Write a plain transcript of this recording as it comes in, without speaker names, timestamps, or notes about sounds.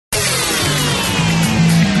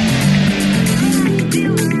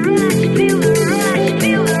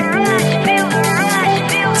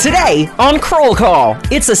Today on Kroll Call,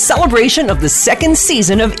 it's a celebration of the second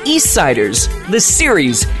season of Eastsiders, the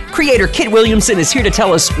series. Creator Kit Williamson is here to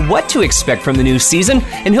tell us what to expect from the new season,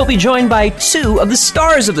 and he'll be joined by two of the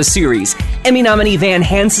stars of the series. Emmy nominee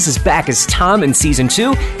Hansis is back as Thom in Season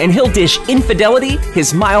 2, and he'll dish infidelity,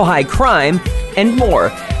 his mile-high crime, and more.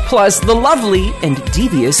 Plus, the lovely and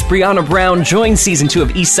devious Brianna Brown joins Season 2 of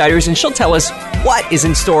Eastsiders, and she'll tell us what is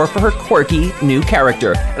in store for her quirky new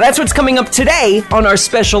character. That's what's coming up today on our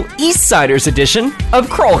special Eastsiders edition of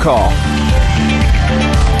Kroll Call.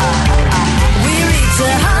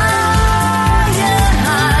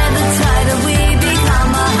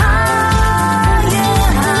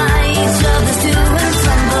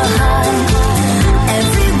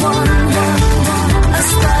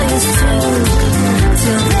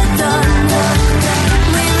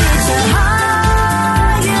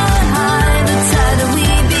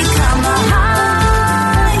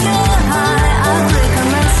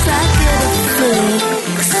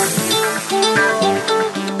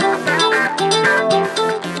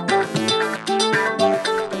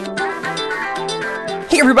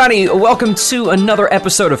 Everybody, welcome to another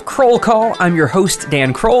episode of Kroll Call. I'm your host,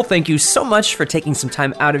 Dan Kroll. Thank you so much for taking some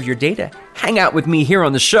time out of your day to hang out with me here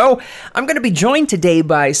on the show. I'm going to be joined today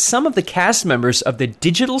by some of the cast members of the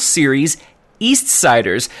digital series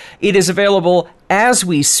Eastsiders. It is available as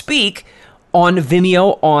we speak on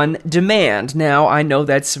Vimeo on demand. Now, I know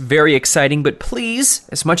that's very exciting, but please,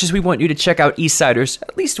 as much as we want you to check out Eastsiders,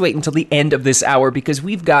 at least wait until the end of this hour because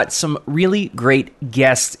we've got some really great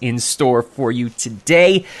guests in store for you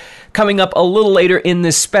today. Coming up a little later in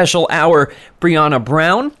this special hour, Brianna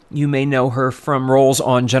Brown. You may know her from roles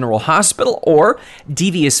on General Hospital or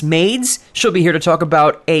Devious Maids. She'll be here to talk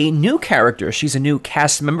about a new character. She's a new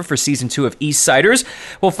cast member for Season 2 of Eastsiders.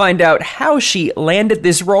 We'll find out how she landed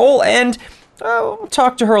this role, and we'll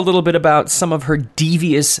talk to her a little bit about some of her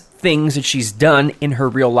devious things that she's done in her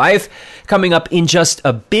real life. Coming up in just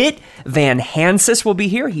a bit, Hansis will be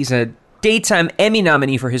here. He's a Daytime Emmy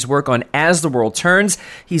nominee for his work on As the World Turns.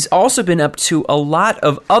 He's also been up to a lot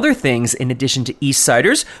of other things in addition to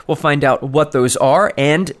Eastsiders. We'll find out what those are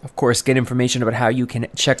and, of course, get information about how you can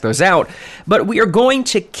check those out. But we are going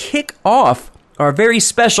to kick off our very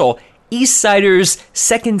special Eastsiders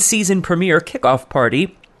second season premiere kickoff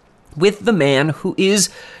party with the man who is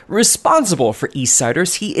responsible for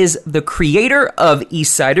Eastsiders. He is the creator of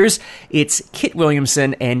Eastsiders. It's Kit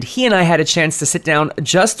Williamson, and he and I had a chance to sit down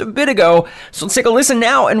just a bit ago. So let's take a listen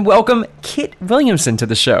now and welcome Kit Williamson to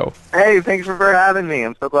the show. Hey, thanks for having me.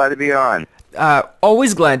 I'm so glad to be on.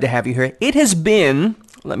 Always glad to have you here. It has been,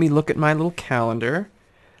 let me look at my little calendar,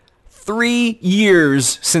 3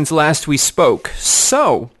 years since last we spoke.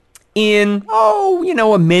 So in,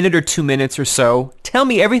 a minute or 2 minutes or so, tell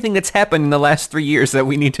me everything that's happened in the last 3 years that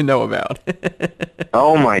we need to know about.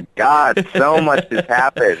 Oh, my God. So much has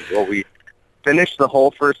happened. Well, we finished the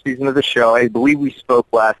whole first season of the show. I believe we spoke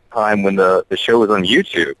last time when the show was on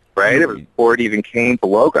YouTube, right? It was before it even came to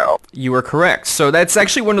Logo. You are correct. So that's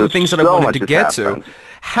actually one of the things that I wanted to get to.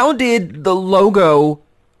 How did the Logo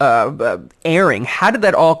airing, how did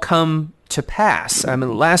that all come to pass? I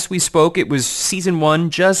mean, last we spoke, it was Season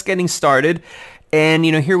 1 just getting started. And,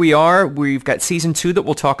 here we are. We've got Season 2 that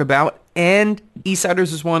we'll talk about. And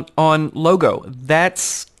Eastsiders is one on Logo.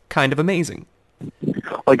 That's kind of amazing.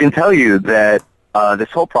 Well, I can tell you that this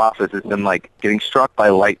whole process has been like getting struck by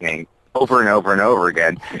lightning over and over and over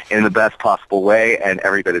again in the best possible way, and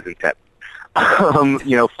every bit is intense.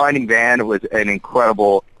 Finding Van was an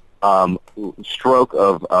incredible stroke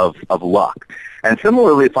of luck. And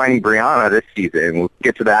similarly, finding Brianna this season, we'll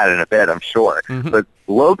get to that in a bit, I'm sure. Mm-hmm. But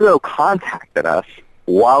Logo contacted us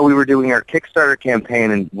while we were doing our Kickstarter campaign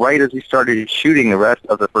and right as we started shooting the rest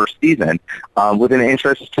of the first season with an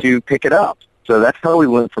interest to pick it up. So that's how we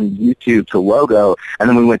went from YouTube to Logo, and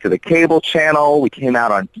then we went to the cable channel. We came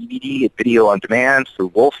out on DVD and video on demand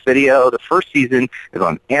through Wolf Video. The first season is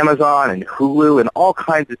on Amazon and Hulu and all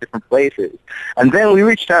kinds of different places. And then we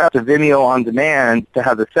reached out to Vimeo on demand to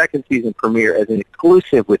have the second season premiere as an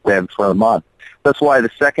exclusive with them for a month. That's why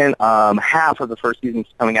the second half of the first season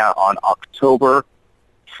is coming out on October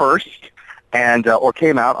 1st, and or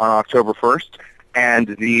came out on October 1st. And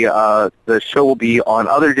the show will be on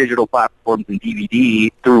other digital platforms and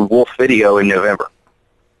DVD through Wolf Video in November.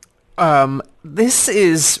 This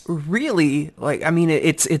is really,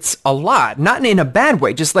 it's a lot. Not in a bad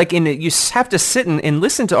way, just like you have to sit and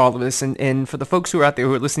listen to all of this. And for the folks who are out there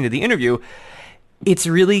who are listening to the interview, it's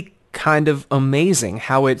really kind of amazing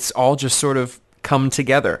how it's all just sort of come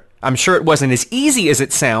together. I'm sure it wasn't as easy as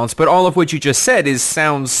it sounds, but all of what you just said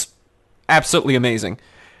sounds absolutely amazing.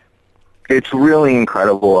 It's really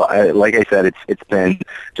incredible. Like I said, it's been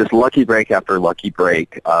just lucky break after lucky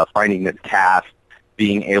break, finding this cast,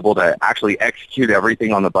 being able to actually execute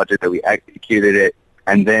everything on the budget that we executed it,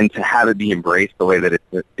 and then to have it be embraced the way that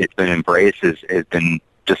it's been embraced has been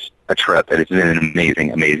just a trip. It's been an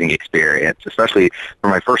amazing experience, especially for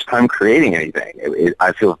my first time creating anything.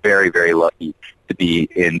 I feel very, very lucky to be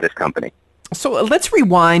in this company. So let's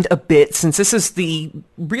rewind a bit, since this is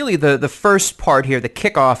really the first part here, the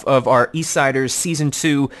kickoff of our Eastsiders Season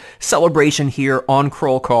 2 celebration here on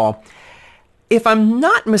Kroll Call. If I'm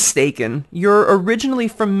not mistaken, you're originally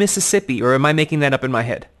from Mississippi, or am I making that up in my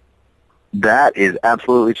head? That is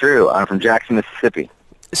absolutely true. I'm from Jackson, Mississippi.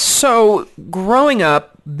 So growing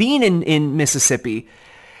up, being in Mississippi,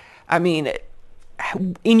 I mean,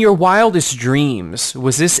 in your wildest dreams,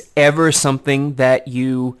 was this ever something that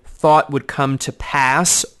you thought would come to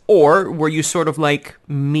pass? Or were you sort of like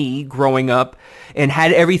me growing up and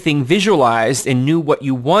had everything visualized and knew what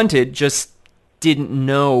you wanted, just didn't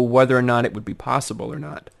know whether or not it would be possible or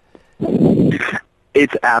not?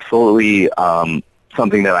 It's absolutely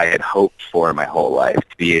something that I had hoped for my whole life,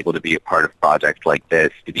 to be able to be a part of projects like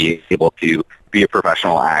this, to be able to be a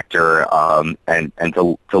professional actor, and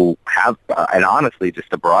to have, and honestly, just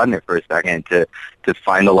to broaden it for a second, to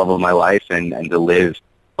find the love of my life and to live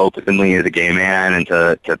openly as a gay man, and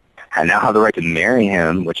to now have the right to marry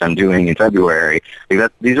him, which I'm doing in February.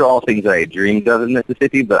 These are all things that I dreamed of in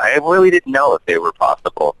Mississippi, but I really didn't know if they were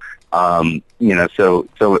possible. So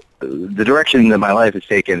the direction that my life has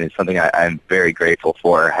taken is something I'm very grateful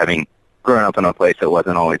for, having grown up in a place that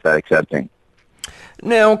wasn't always that accepting.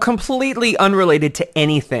 Now, completely unrelated to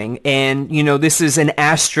anything, and, this is an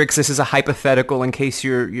asterisk, this is a hypothetical in case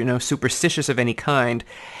you're, superstitious of any kind.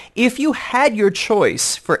 If you had your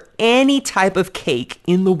choice for any type of cake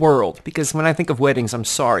in the world, because when I think of weddings, I'm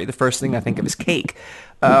sorry, the first thing I think of is cake.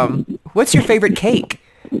 What's your favorite cake?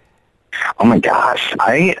 Oh my gosh,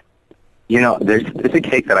 there's a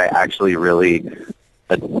cake that I actually really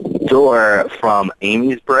adore from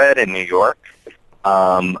Amy's Bread in New York.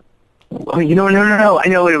 No. I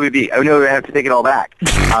know what it would be. I know I have to take it all back.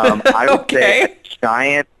 I would say a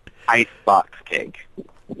giant icebox cake.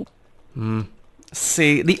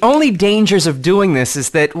 See, the only dangers of doing this is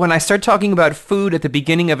that when I start talking about food at the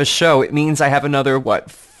beginning of a show, it means I have another,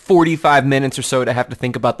 45 minutes or so to have to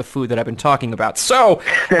think about the food that I've been talking about. So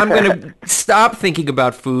I'm going to stop thinking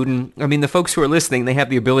about food. And I mean, the folks who are listening, they have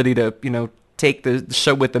the ability to, take the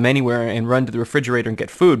show with them anywhere and run to the refrigerator and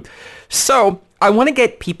get food. So I want to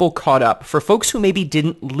get people caught up. For folks who maybe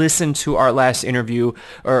didn't listen to our last interview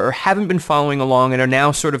or haven't been following along and are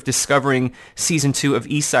now sort of discovering Season 2 of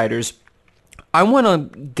Eastsiders, I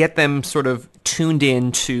want to get them sort of tuned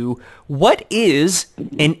in to what is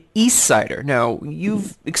an Eastsider. Now,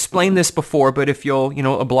 you've explained this before, but if you'll,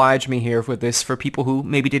 oblige me here with this for people who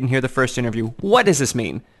maybe didn't hear the first interview, what does this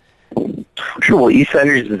mean? Sure. Well,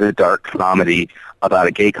 Eastsiders is a dark comedy about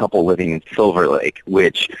a gay couple living in Silver Lake,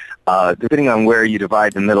 which, depending on where you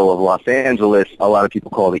divide the middle of Los Angeles, a lot of people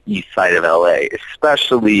call the east side of L.A.,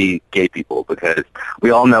 especially gay people, because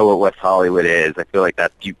we all know what West Hollywood is. I feel like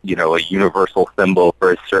that's, a universal symbol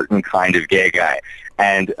for a certain kind of gay guy.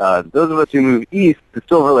 And those of us who move east to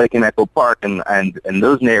Silver Lake and Echo Park and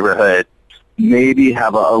those neighborhoods maybe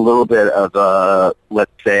have a little bit of a,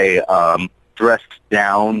 let's say, dressed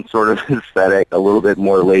down sort of aesthetic, a little bit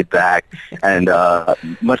more laid back, and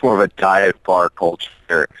much more of a dive bar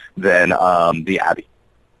culture than the Abbey.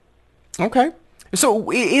 Okay.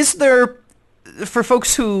 So is there, for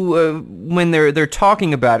folks who, when they're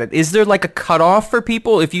talking about it, is there like a cutoff for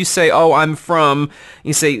people? If you say, I'm from,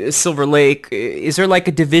 you say Silver Lake, is there like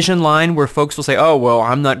a division line where folks will say,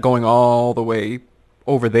 I'm not going all the way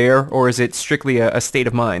over there, or is it strictly a state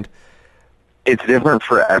of mind? It's different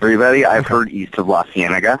for everybody. I've heard east of La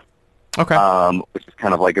Cienega, which is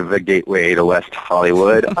kind of like the gateway to West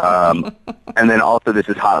Hollywood. And then also this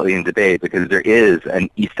is hotly in debate because there is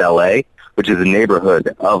an East L.A., which is a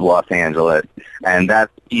neighborhood of Los Angeles, and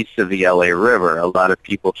that's east of the L.A. River. A lot of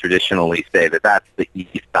people traditionally say that that's the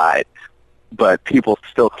east side, but people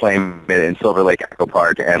still claim it in Silver Lake, Echo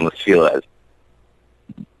Park, and Los Feliz.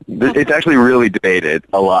 It's actually really debated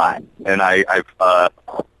a lot, and I've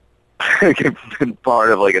been part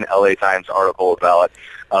of like an LA Times article about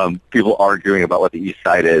people arguing about what the East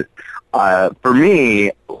Side is. For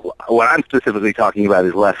me, what I'm specifically talking about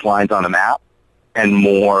is less lines on a map and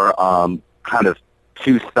more kind of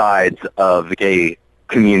two sides of the gay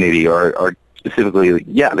community, or specifically,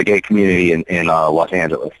 the gay community in Los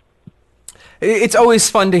Angeles. It's always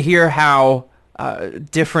fun to hear how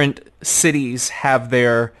different cities have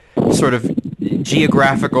their sort of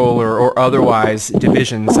geographical or otherwise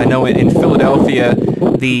divisions. I know in Philadelphia,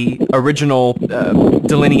 the original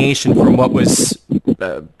delineation from what was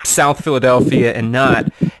South Philadelphia and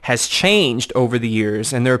not has changed over the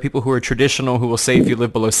years, and there are people who are traditional who will say if you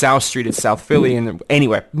live below South Street, it's South Philly. And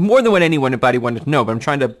anyway, more than what anybody wanted to know, but I'm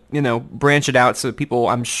trying to, branch it out so that people,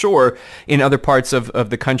 I'm sure, in other parts of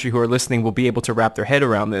the country who are listening will be able to wrap their head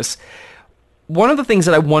around this. One of the things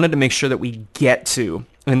that I wanted to make sure that we get to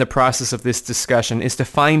in the process of this discussion is to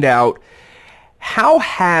find out how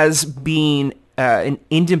has being an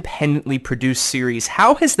independently produced series,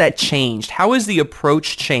 how has that changed? How has the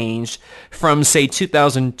approach changed from, say,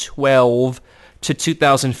 2012 to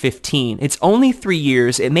 2015? It's only 3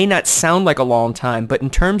 years. It may not sound like a long time, but in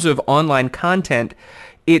terms of online content,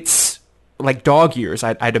 it's like dog years,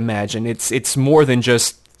 I'd imagine. It's more than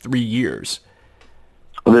just 3 years.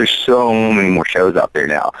 Well, there's so many more shows out there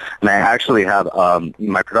now. And I actually have,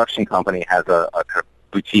 my production company has a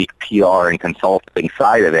boutique PR and consulting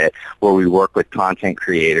side of it where we work with content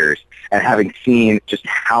creators, and having seen just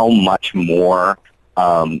how much more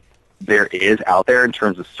there is out there in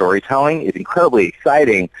terms of storytelling is incredibly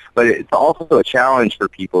exciting, but it's also a challenge for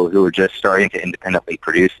people who are just starting to independently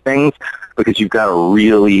produce things, because you've got to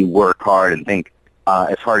really work hard and think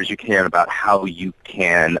as hard as you can about how you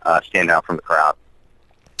can stand out from the crowd.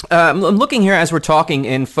 I'm looking here as we're talking,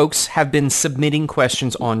 and folks have been submitting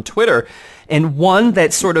questions on Twitter. And one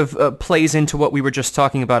that sort of plays into what we were just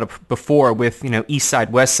talking about before with, East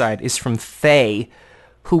Side, West Side, is from Faye,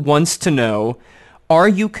 who wants to know, are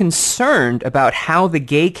you concerned about how the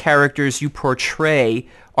gay characters you portray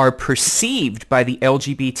are perceived by the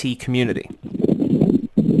LGBT community?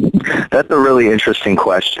 That's a really interesting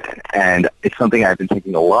question, and it's something I've been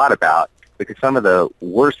thinking a lot about, because some of the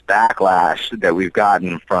worst backlash that we've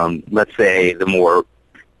gotten from, let's say, the more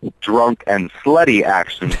drunk and slutty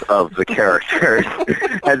actions of the characters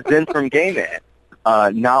has been from gay men,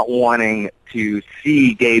 not wanting to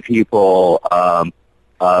see gay people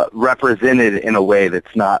represented in a way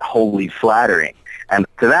that's not wholly flattering. And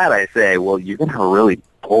to that I say, well, you're going to have a really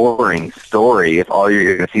boring story if all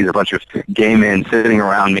you're going to see is a bunch of gay men sitting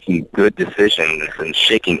around making good decisions and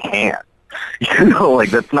shaking hands.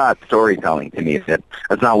 That's not storytelling to me.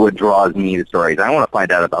 That's not what draws me to stories. I want to find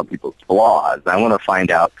out about people's flaws. I want to find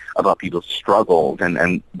out about people's struggles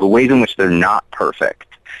and the ways in which they're not perfect,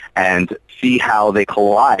 and see how they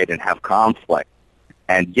collide and have conflict.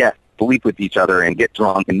 And yes, sleep with each other and get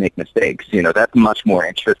drunk and make mistakes. That's much more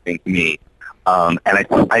interesting to me. And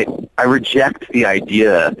I reject the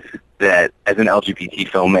idea that as an LGBT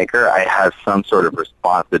filmmaker, I have some sort of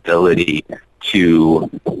responsibility to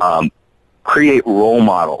create role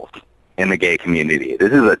models in the gay community.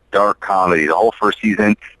 This is a dark comedy. The whole first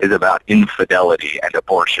season is about infidelity and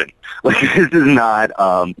abortion. This is not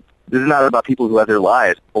about people who have their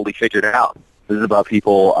lives fully figured out. This is about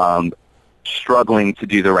people struggling to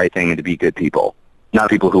do the right thing and to be good people, not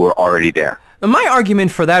people who are already there. My argument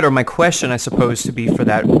for that, or my question, I suppose, to be for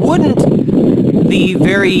that, wouldn't the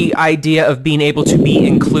very idea of being able to be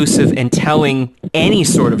inclusive and telling any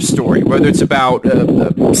sort of story, whether it's about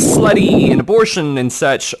slutty and abortion and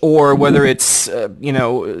such, or whether it's,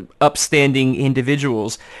 upstanding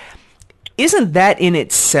individuals, isn't that in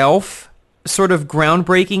itself sort of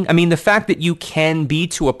groundbreaking? I mean, the fact that you can be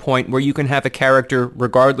to a point where you can have a character,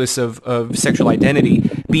 regardless of sexual identity,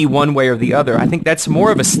 be one way or the other, I think that's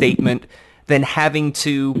more of a statement than having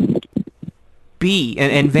to be.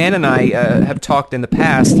 And Van and I have talked in the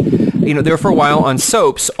past, there for a while on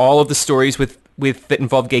soaps, all of the stories with that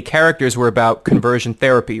involved gay characters were about conversion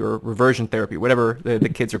therapy or reversion therapy, whatever the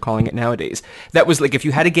kids are calling it nowadays. That was like, if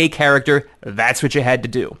you had a gay character, that's what you had to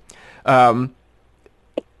do.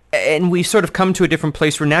 And we sort of come to a different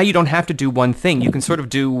place where now you don't have to do one thing. You can sort of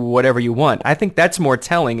do whatever you want. I think that's more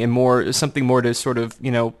telling and something more to sort of,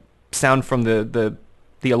 sound from the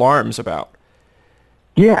alarms about.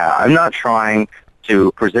 Yeah, I'm not trying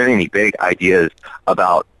to present any big ideas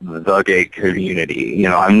about the gay community.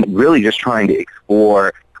 I'm really just trying to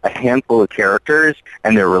explore a handful of characters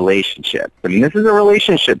and their relationships. I mean, this is a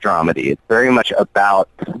relationship dramedy. It's very much about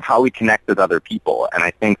how we connect with other people, and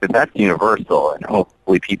I think that that's universal, and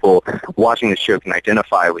hopefully people watching the show can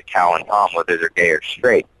identify with Cal and Thom, whether they're gay or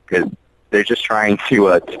straight, because they're just trying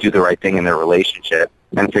to do the right thing in their relationship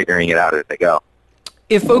and figuring it out as they go.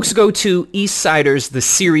 If folks go to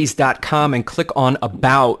eastsiderstheseries.com and click on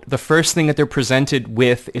About, the first thing that they're presented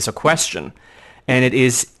with is a question. And it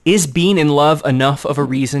is being in love enough of a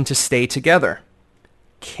reason to stay together?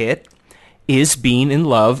 Kit, is being in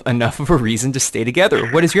love enough of a reason to stay together?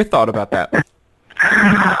 What is your thought about that?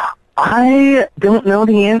 I don't know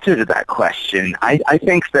the answer to that question. I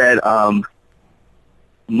think that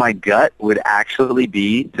my gut would actually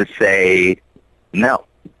be to say no.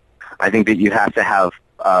 I think that you have to have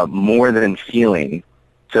more than feeling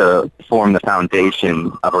to form the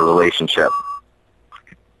foundation of a relationship.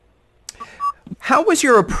 How was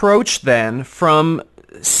your approach then from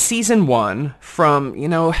season one, from,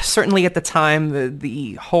 certainly at the time,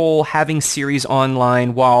 the whole having series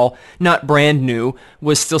online, while not brand new,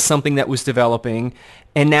 was still something that was developing.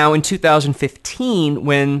 And now in 2015,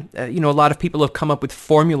 when, a lot of people have come up with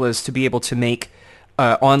formulas to be able to make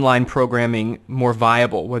online programming more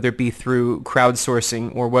viable, whether it be through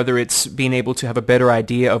crowdsourcing or whether it's being able to have a better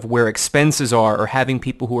idea of where expenses are, or having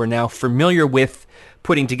people who are now familiar with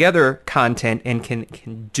putting together content and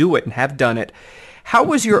can do it and have done it. How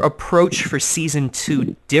was your approach for season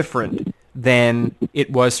 2 different than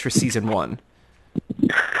it was for season 1?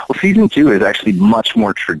 Well, season 2 is actually much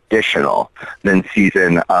more traditional than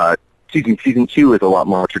season 2 is a lot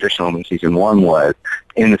more traditional than season 1 was,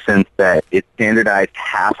 in the sense that it's standardized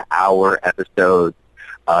half-hour episodes.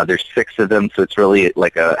 There's 6 of them, so it's really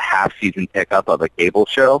like a half-season pickup of a cable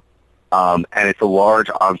show, and it's a large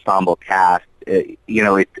ensemble cast.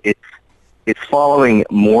 It's following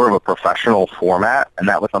more of a professional format, and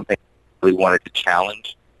that was something I really wanted to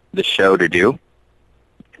challenge the show to do.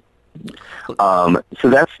 So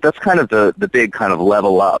that's kind of the big kind of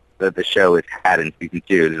level up that the show has had in season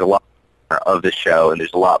 2. There's a lot more of the show, and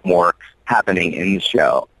there's a lot more happening in the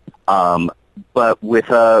show. But with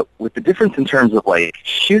the difference in terms of like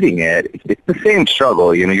shooting it, it's the same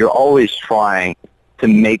struggle. You're always trying to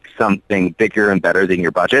make something bigger and better than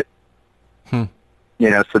your budget.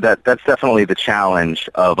 So that's definitely the challenge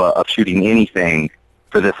of shooting anything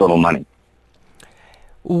for this little money.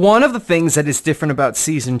 One of the things that is different about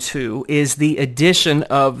season 2 is the addition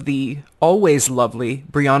of the always lovely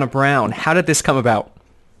Brianna Brown. How did this come about?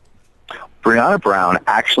 Brianna Brown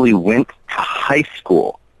actually went to high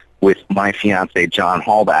school with my fiance, John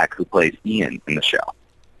Hallback, who plays Ian in the show.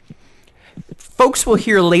 Folks will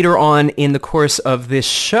hear later on in the course of this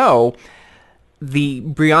show the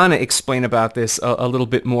Brianna explain about this a little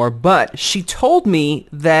bit more, but she told me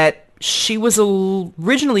that she was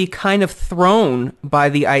originally kind of thrown by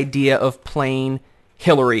the idea of playing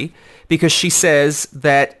Hillary, because she says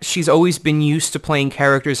that she's always been used to playing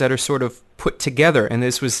characters that are sort of put together, and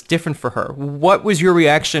this was different for her. What was your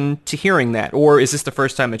reaction to hearing that, or is this the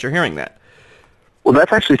first time that you're hearing that? Well,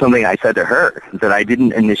 that's actually something I said to her, that I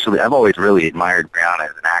didn't initially. I've always really admired Brianna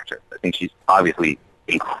as an actress. I think she's obviously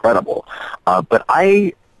incredible. But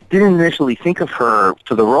I didn't initially think of her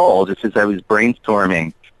for the role, just as I was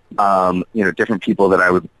brainstorming, different people that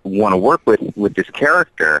I would want to work with this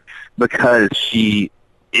character, because she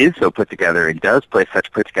is so put together and does play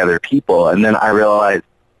such put together people. And then I realized,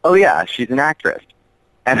 oh yeah, she's an actress,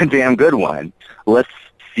 and a damn good one. Let's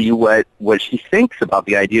see what she thinks about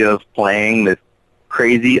the idea of playing this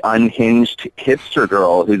crazy, unhinged hipster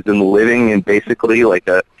girl who's been living in basically like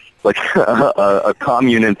a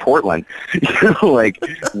commune in Portland. What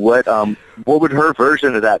would her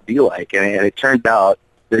version of that be like? And it turned out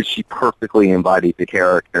that she perfectly embodied the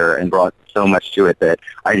character and brought so much to it that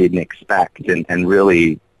I didn't expect, and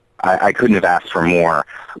really I couldn't have asked for more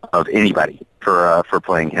of anybody for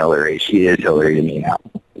playing Hillary. She is Hillary to me now.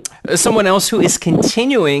 Someone else who is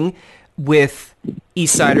continuing with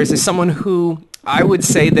Eastsiders is someone who I would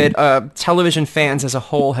say that television fans as a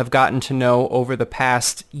whole have gotten to know over the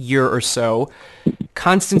past year or so.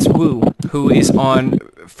 Constance Wu, who is on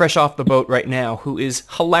Fresh Off the Boat right now, who is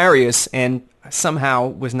hilarious and somehow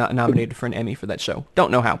was not nominated for an Emmy for that show. Don't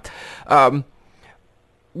know how.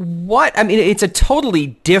 It's a totally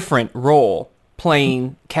different role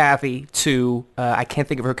playing Kathy to, I can't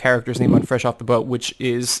think of her character's name on Fresh Off the Boat, which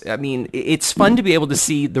is, it's fun to be able to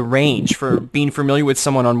see the range for being familiar with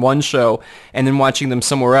someone on one show and then watching them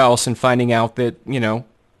somewhere else and finding out that,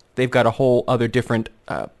 they've got a whole other different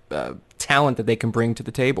talent that they can bring to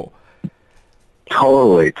the table.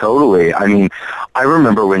 Totally. I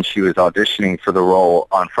remember when she was auditioning for the role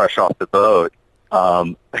on Fresh Off the Boat,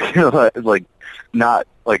 I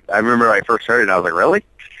remember I first heard it and I was like, really?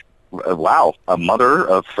 Wow, a mother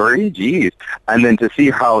of 3? Geez. And then to see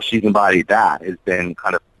how she's embodied that has been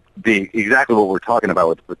kind of exactly what we're talking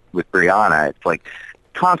about with Brianna. It's like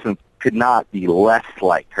Constance could not be less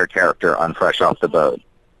like her character on Fresh Off the Boat.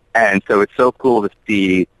 And so it's so cool to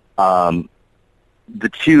see the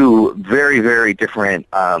two very, very different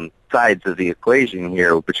sides of the equation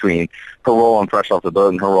here between her role on Fresh Off the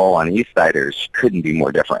Boat and her role on Eastsiders. She couldn't be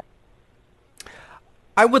more different.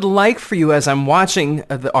 I would like for you, as I'm watching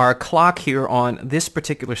our clock here on this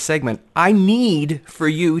particular segment, I need for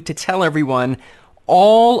you to tell everyone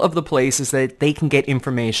all of the places that they can get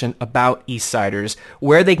information about Eastsiders,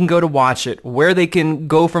 where they can go to watch it, where they can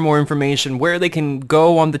go for more information, where they can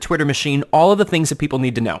go on the Twitter machine, all of the things that people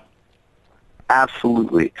need to know.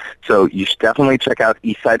 Absolutely. So you should definitely check out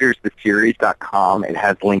eastsiderstheseries.com. It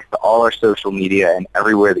has links to all our social media and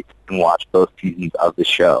everywhere that you can watch both seasons of the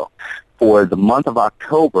show. For the month of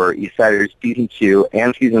October, Eastsiders Season 2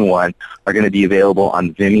 and Season 1 are going to be available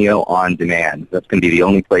on Vimeo on demand. That's going to be the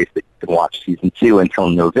only place that you can watch Season 2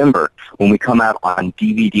 until November, when we come out on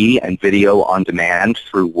DVD and video on demand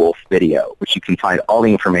through Wolf Video, which you can find all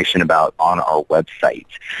the information about on our website.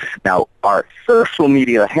 Now, our social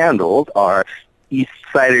media handles are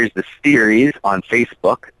Eastsiders The Series on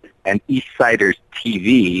Facebook and Eastsiders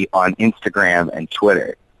TV on Instagram and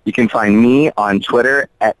Twitter. You can find me on Twitter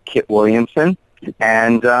at Kit Williamson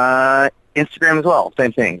and Instagram as well.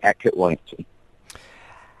 Same thing, at Kit Williamson.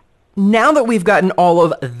 Now that we've gotten all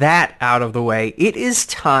of that out of the way, it is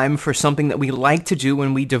time for something that we like to do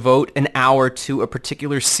when we devote an hour to a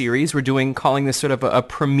particular series. We're calling this sort of a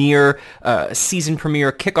premiere, season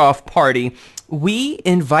premiere kickoff party. We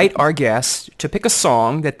invite our guests to pick a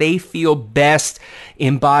song that they feel best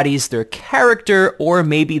embodies their character or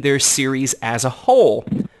maybe their series as a whole.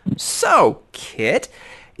 So, Kit,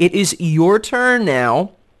 it is your turn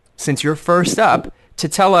now, since you're first up, to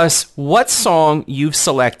tell us what song you've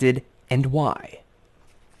selected and why.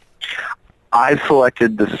 I've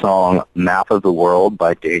selected the song Map of the World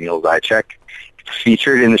by Daniel Zychek. It's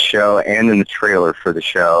featured in the show and in the trailer for the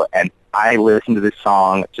show, and I listened to this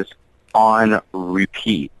song just on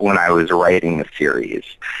repeat when I was writing the series.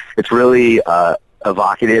 It's really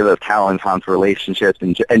evocative of Cal and Thom's relationships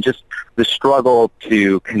and just the struggle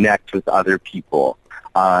to connect with other people.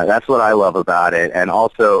 That's what I love about it, and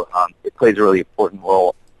also it plays a really important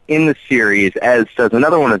role in the series, as does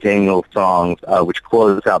another one of Daniel's songs, which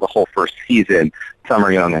closes out the whole first season,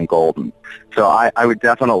 Summer, Young, and Golden. So I would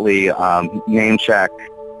definitely name check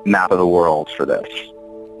Map of the World for this.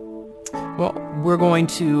 Well, we're going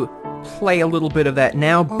to play a little bit of that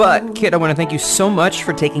now, but Kit, I want to thank you so much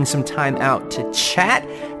for taking some time out to chat,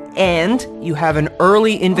 and you have an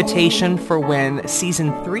early invitation for when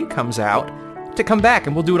Season 3 comes out to come back,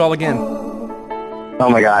 and we'll do it all again. Oh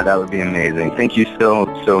my God, that would be amazing. Thank you so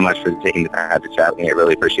much for taking the time to chat with me. I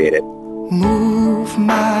really appreciate it. Move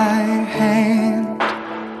my hand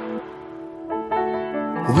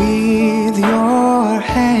with your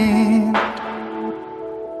hand,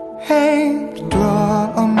 and draw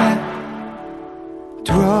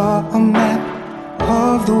a map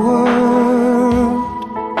of the world.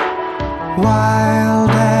 Wild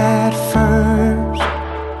at first,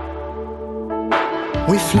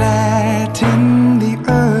 we flatten the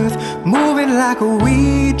earth, moving like a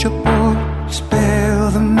Ouija board. Spell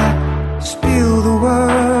the map, spill the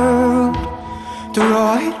world.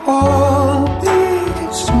 Draw it all, big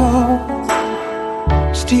and small.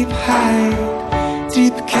 Steep height,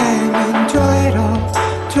 deep canyon. Draw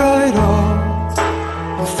it all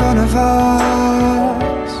in front of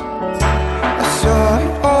us. I saw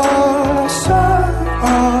it all.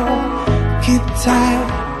 Keep tight,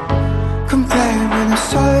 comparing. I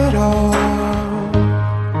saw it all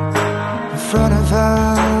in front of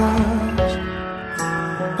us.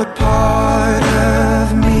 But part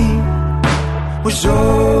of me was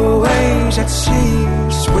always at sea,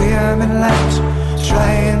 swimming laps,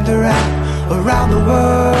 trying to wrap around the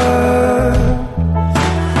world.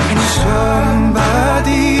 And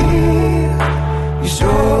somebody is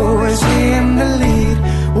always in the lead.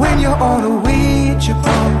 When you're on a Ouija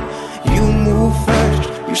board, you move first,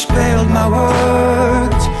 you spelled my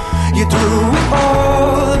words. You do it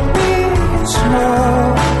all, big and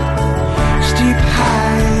small. Steep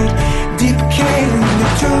height, deep canyon.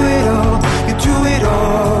 You do it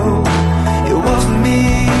all. It wasn't me.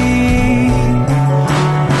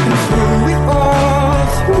 And through it all,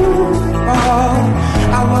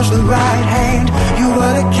 I was the right hand, you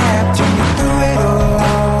were the captain. You threw it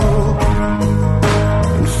all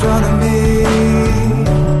in front of me.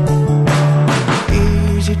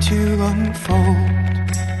 Easy to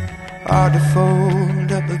unfold, hard to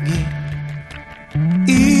fold up again.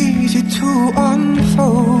 Easy to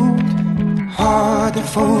unfold, hard to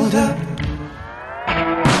fold up.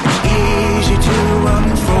 It's easy to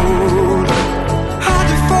unfold, hard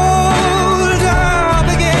to fold up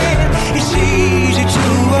again. It's easy to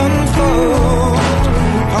unfold,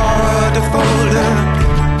 hard to fold up,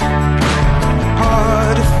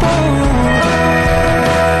 hard to fold up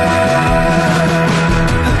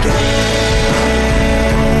again.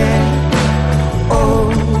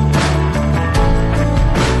 Oh,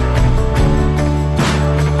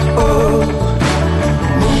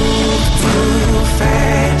 move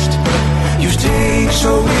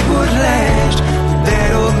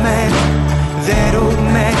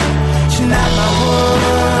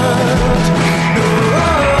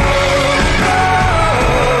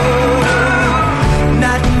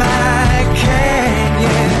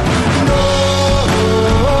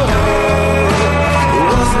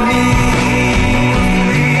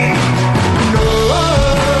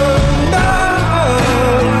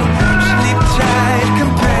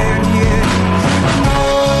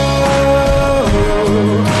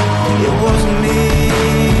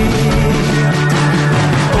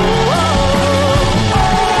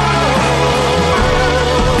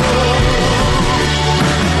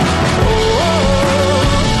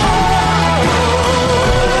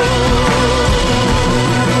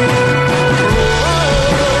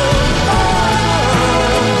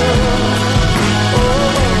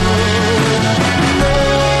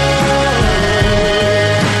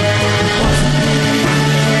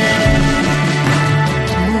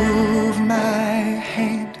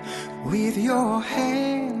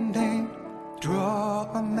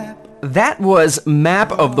That was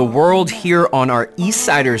Map of the World here on our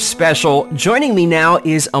Eastsiders special. Joining me now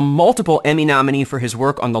is a multiple Emmy nominee for his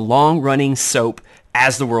work on the long-running soap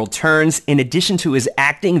As the World Turns. In addition to his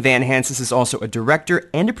acting, Van Hansis is also a director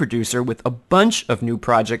and a producer with a bunch of new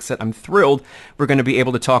projects that I'm thrilled we're going to be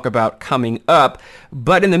able to talk about coming up.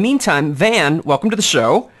 But in the meantime, Van, welcome to the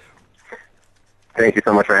show. Thank you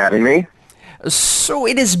so much for having me. So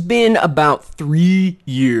it has been about 3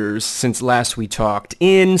 years since last we talked.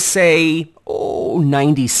 In, say,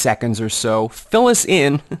 90 seconds or so, fill us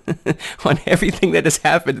in on everything that has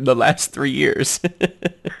happened in the last 3 years.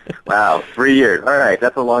 Wow, 3 years. All right,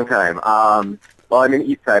 that's a long time. Well, I'm in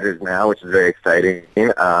Eastsiders now, which is very exciting,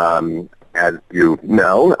 as you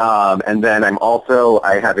know. And then I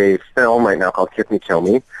have a film right now called Kiss Me, Kill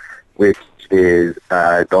Me, which is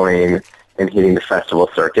going and hitting the festival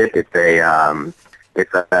circuit. It's a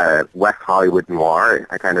West Hollywood noir.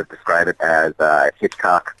 I kind of describe it as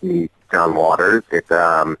Hitchcock meets John Waters. It's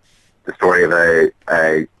the story of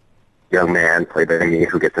a young man played by me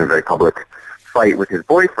who gets in a very public fight with his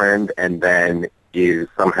boyfriend, and then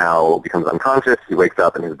somehow becomes unconscious. He wakes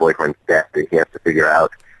up and his boyfriend's dead, and he has to figure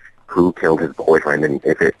out who killed his boyfriend and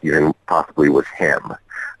if it even possibly was him.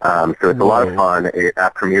 So it's a lot of fun. It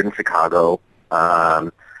premiered in Chicago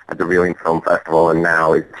at the Reeling Film Festival, and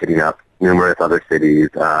now it's hitting up numerous other cities.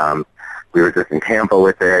 We were just in Tampa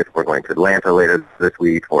with it. We're going to Atlanta later this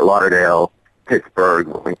week, Fort Lauderdale, Pittsburgh,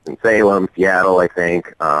 Winston-Salem, Seattle, I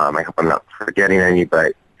think. I hope I'm not forgetting any,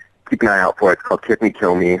 but keep an eye out for it. It's called Kiss Me,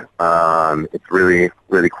 Kill Me. It's really,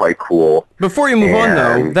 really quite cool. Before you move on,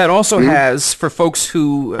 though, that also has, for folks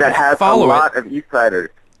who that has follow a lot of Eastsiders.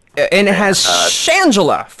 And it has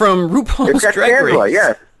Shangela from RuPaul's Drag Race. Shangela,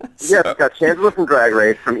 yes. Yes, it's got Shangela from Drag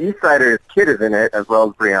Race. From Eastsiders, Kit is in it, as well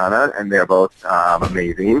as Brianna, and they're both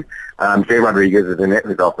amazing. Jay Rodriguez is in it,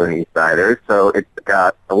 who's also in Eastsiders. So it's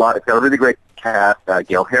got a really great cast.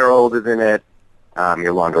 Gail Harold is in it,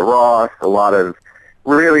 Yolanda Ross, a lot of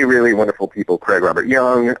really, really wonderful people. Craig Robert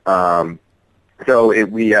Young. We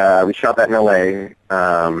shot that in LA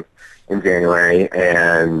in January,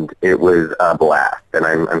 and it was a blast. And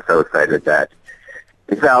I'm so excited that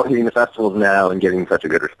it's out hitting the festivals now and getting such a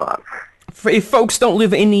good response. If folks don't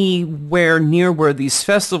live anywhere near where these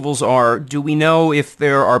festivals are, do we know if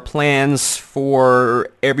there are plans for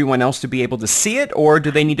everyone else to be able to see it, or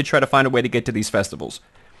do they need to try to find a way to get to these festivals?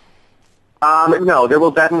 No, there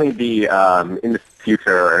will definitely be in the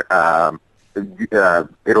future.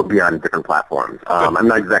 It'll be on different platforms. I'm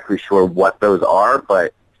not exactly sure what those are,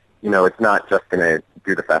 but it's not just going to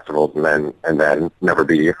do the festivals and then never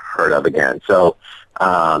be heard of again. So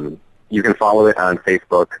you can follow it on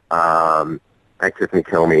Facebook at Kiss Me,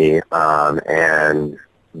 Kill Me, and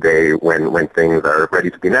when things are ready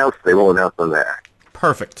to be announced, they will announce them there.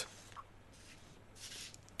 Perfect.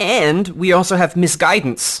 And we also have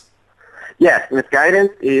Misguidance. Yes,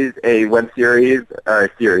 Misguidance is a web series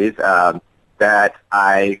that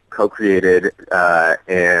I co-created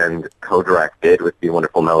and co-directed with the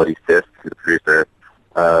wonderful Melody Sis, who's the producer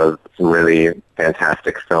of some really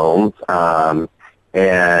fantastic films.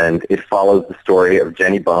 And it follows the story of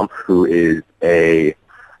Jenny Bump, who is a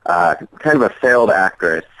kind of a failed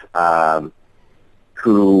actress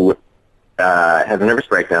who has a nervous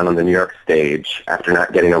breakdown on the New York stage after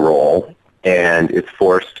not getting a role, and is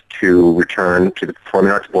forced to return to the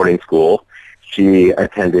performing arts boarding school she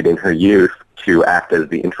attended in her youth to act as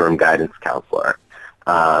the interim guidance counselor.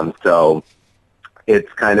 So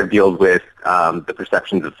it kind of deals with the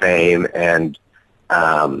perceptions of fame and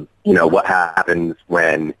what happens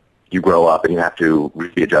when you grow up and you have to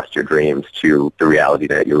readjust your dreams to the reality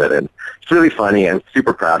that you live in. It's really funny, and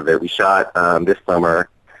super proud of it. We shot this summer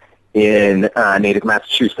in Natick,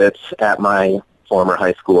 Massachusetts at my former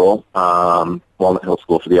high school, Walnut Hill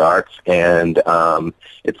School for the Arts, and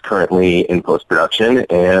it's currently in post-production,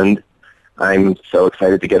 and I'm so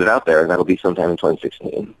excited to get it out there. That'll be sometime in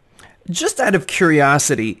 2016. Just out of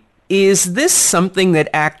curiosity, is this something that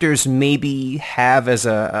actors maybe have as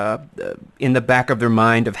in the back of their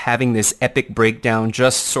mind of having this epic breakdown,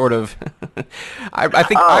 just sort of, I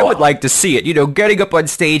think I would like to see it, getting up on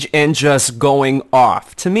stage and just going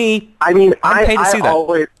off. To me, I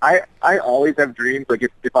always have dreams, like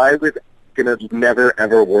if I was going to never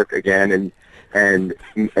ever work again and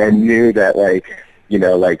knew that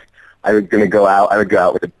I was going to go out, I would go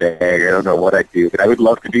out with a bag. I don't know what I'd do, but I would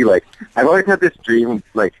love to be I've always had this dream,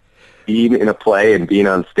 being in a play and being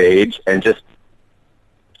on stage and just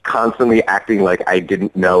constantly acting like I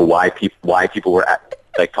didn't know why people were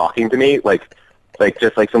talking to me,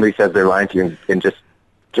 just somebody says their line to you and just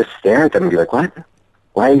stare at them and be like, what?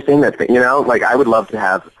 Why are you saying that thing? I would love to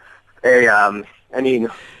have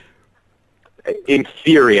in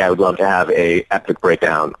theory, I would love to have a epic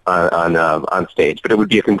breakdown on stage, but it would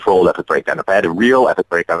be a controlled epic breakdown. If I had a real epic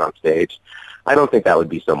breakdown on stage, I don't think that would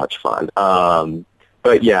be so much fun.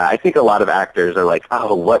 But yeah, I think a lot of actors are like,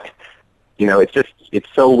 oh, what, it's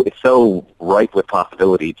so ripe with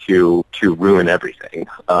possibility to ruin everything.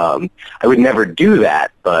 I would never do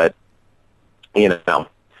that, but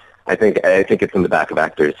I think it's in the back of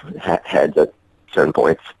actors' heads at certain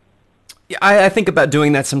points. Yeah, I think about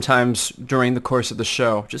doing that sometimes during the course of the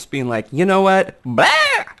show, just being like, you know what,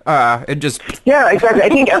 blah, it just. Yeah, exactly. I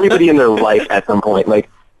think everybody in their life at some point, like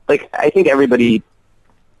I think everybody,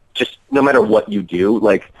 just no matter what you do,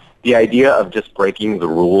 like the idea of just breaking the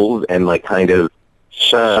rules and like kind of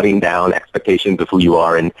shutting down expectations of who you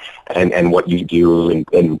are and what you do and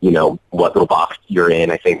what little box you're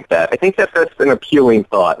in. I think that's an appealing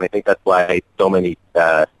thought, and I think that's why so many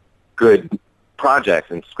good projects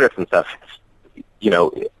and scripts and stuff,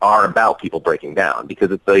 are about people breaking down,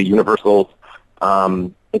 because it's a universal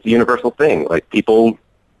thing. Like people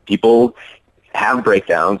have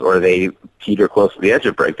breakdowns, or they teeter close to the edge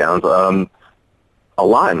of breakdowns a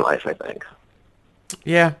lot in life, I think.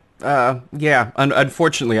 Yeah.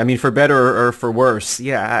 Unfortunately, I mean, for better or for worse,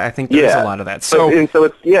 I think there's a lot of that. So it's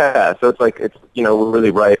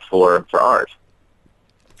really ripe for art.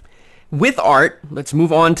 With art, let's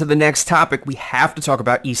move on to the next topic. We have to talk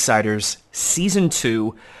about Eastsiders Season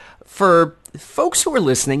 2. For folks who are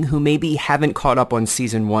listening who maybe haven't caught up on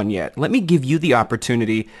Season 1 yet, let me give you the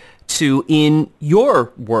opportunity to, in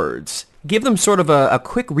your words, give them sort of a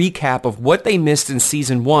quick recap of what they missed in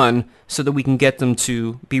Season 1 so that we can get them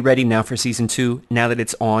to be ready now for Season 2 now that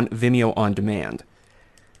it's on Vimeo On Demand.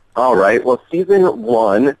 All right. Well, Season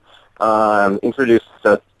 1 introduced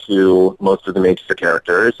us to most of the major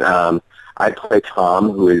characters. I play Thom,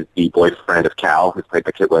 who is the boyfriend of Cal, who's played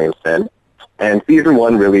by Kit Williamson. And Season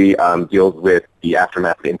 1 really deals with the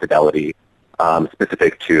aftermath of infidelity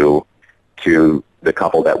specific to the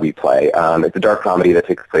couple that we play. It's a dark comedy that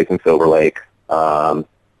takes place in Silver Lake.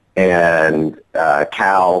 And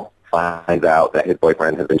Cal finds out that his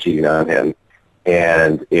boyfriend has been cheating on him.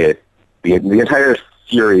 And the entire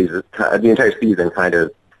season kind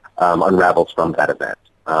of unravels from that event.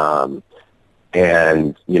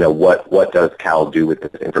 And what does Cal do with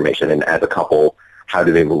this information? And as a couple, how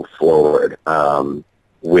do they move forward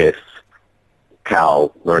with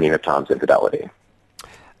Cal learning of Thom's infidelity?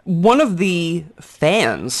 One of the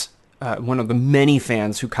fans, one of the many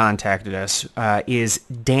fans who contacted us is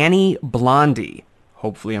Danny Blondie.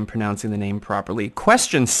 Hopefully I'm pronouncing the name properly.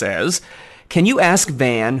 Question says, can you ask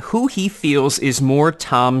Van who he feels is more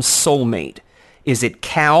Thom's soulmate? Is it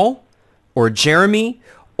Cal or Jeremy?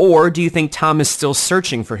 Or do you think Thom is still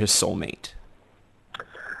searching for his soulmate?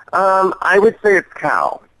 I would say it's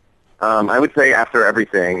Cal. I would say after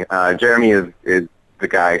everything, Jeremy is the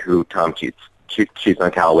guy who Thom cheats on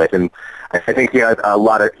Cal with, and I think he has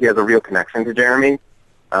a real connection to Jeremy.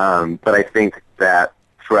 But I think that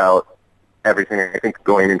throughout everything, I think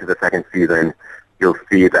going into the second season, you'll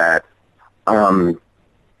see that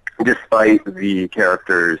despite the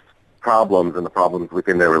characters' problems and the problems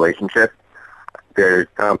within their relationship, there's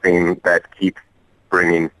something that keeps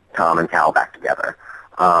bringing Thom and Cal back together.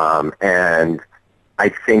 And I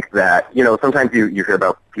think that, sometimes you hear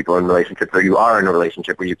about people in relationships, or you are in a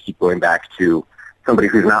relationship where you keep going back to somebody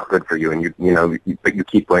who's not good for you, and but you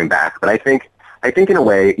keep going back. But I think in a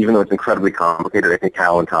way, even though it's incredibly complicated, I think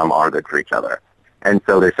Cal and Thom are good for each other. And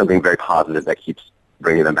so there's something very positive that keeps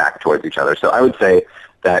bringing them back towards each other. So I would say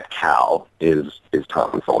that Cal is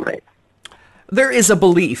Thom's soulmate. There is a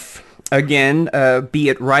belief, again, be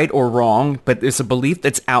it right or wrong, but there's a belief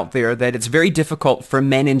that's out there that it's very difficult for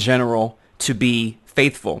men in general to be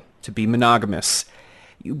faithful, to be monogamous.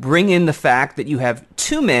 You bring in the fact that you have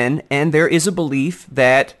two men, and there is a belief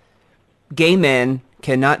that gay men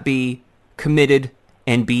cannot be committed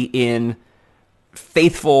and be in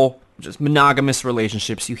faithful, just monogamous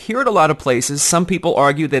relationships. You hear it a lot of places. Some people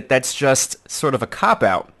argue that that's just sort of a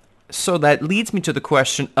cop-out. So that leads me to the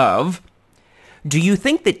question of, do you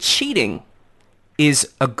think that cheating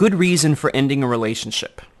is a good reason for ending a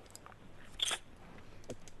relationship?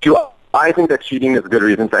 Do I think that cheating is a good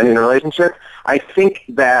reason for ending a relationship? I think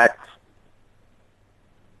that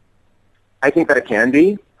it can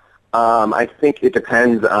be. I think it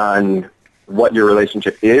depends on what your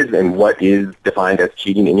relationship is and what is defined as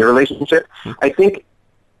cheating in your relationship. I think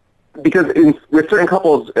because with certain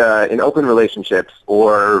couples in open relationships,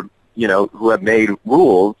 or who have made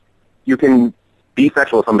rules, you can be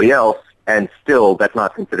sexual with somebody else and still that's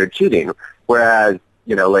not considered cheating. Whereas,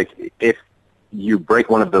 if you break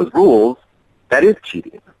one of those rules, that is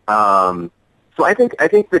cheating. So I think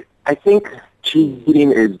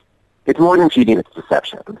cheating it's more than cheating, it's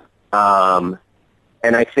deception. And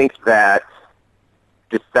I think that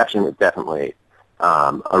deception is definitely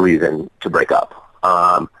a reason to break up.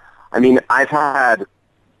 I mean, I've had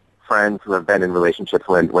friends who have been in relationships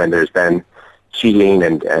when there's been cheating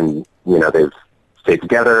and you know, they've stayed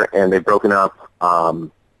together and they've broken up.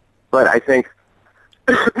 But I think,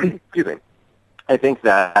 excuse me, I think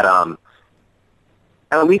that,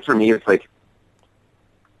 at least for me, it's like,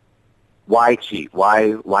 why cheat?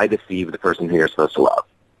 Why deceive the person who you're supposed to love?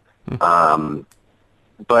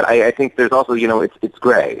 But I think there's also, you know, it's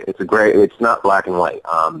gray. It's not black and white.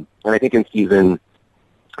 And I think in season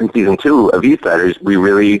 2 of Eastsiders, we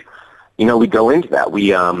really, you know, we go into that.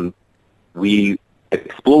 We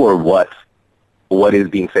explore what is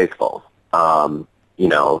being faithful, you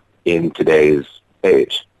know, in today's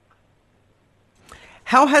age.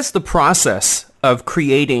 How has the process of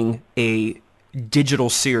creating a digital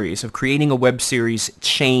series, of creating a web series,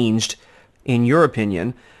 changed, in your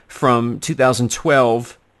opinion, from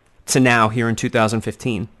 2012 to now here in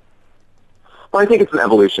 2015? Well, I think it's an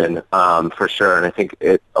evolution, for sure, and I think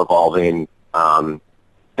it's evolving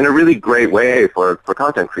in a really great way for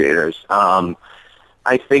content creators.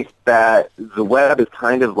 I think that the web is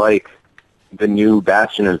kind of like the new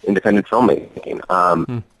bastion of independent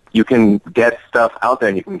filmmaking. You can get stuff out there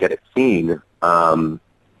and you can get it seen,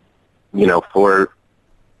 you know, for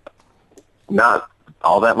not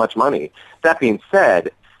all that much money. That being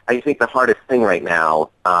said, I think the hardest thing right now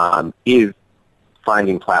is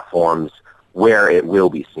finding platforms where it will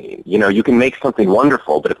be seen. You know, you can make something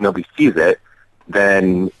wonderful, but if nobody sees it,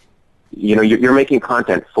 then, you know, you're making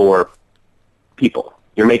content for people.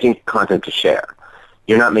 You're making content to share.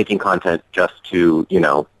 You're not making content just to, you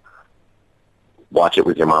know, watch it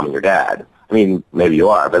with your mom and your dad. I mean, maybe you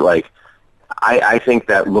are, but, like, I think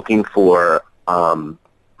that looking for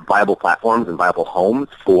viable platforms and viable homes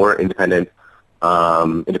for independently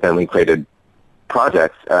created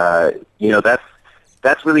projects, you know,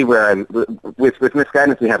 that's really where I'm, with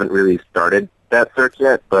Misguidance, we haven't really started that search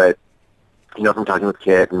yet, but, you know, from talking with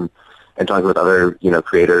Kit and talking with other, you know,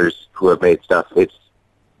 creators who have made stuff, it's,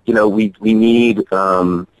 you know, we need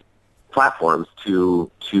platforms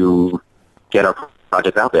to get our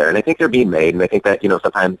projects out there, and I think they're being made, and I think that, you know,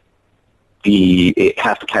 sometimes it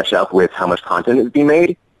has to catch up with how much content is being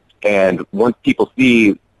made, and once people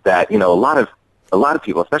see that, you know, a lot of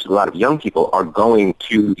people, especially a lot of young people, are going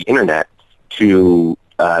to the internet to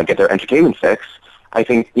get their entertainment fix, I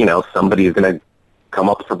think, you know, somebody is going to come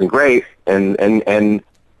up with something great and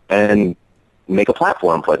make a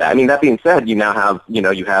platform for that. I mean, that being said, you now have, you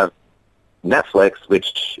know, you have Netflix,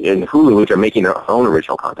 and Hulu, which are making their own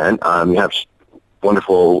original content. You have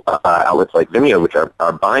wonderful outlets like Vimeo, which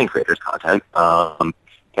are buying creators' content.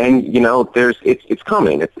 And, you know, it's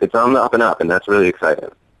coming. It's on the up and up, and that's really exciting.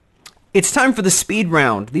 It's time for the speed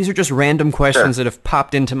round. These are just random questions that have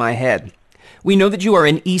popped into my head. We know that you are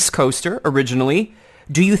an East Coaster originally.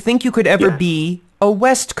 Do you think you could ever be a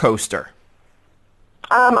West Coaster?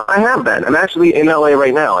 I have been. I'm actually in LA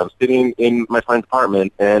right now. I'm sitting in my friend's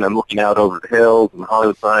apartment, and I'm looking out over the hills and the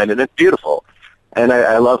Hollywood sign, and it's beautiful. And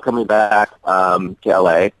I love coming back to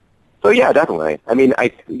LA. So yeah, definitely. I mean,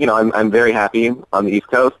 I'm very happy on the East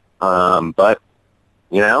Coast, but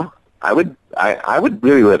you know, I would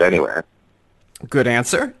really live anywhere. Good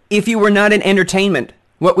answer. If you were not in entertainment,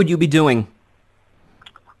 what would you be doing?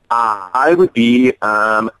 I would be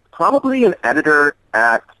probably an editor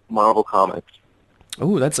at Marvel Comics.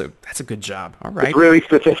 Oh, that's a good job. All right. It's really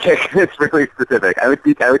specific. I would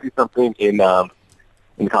do something in the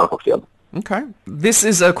comic book field. Okay. This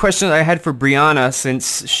is a question I had for Brianna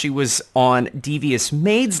since she was on Devious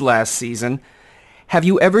Maids last season. Have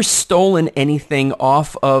you ever stolen anything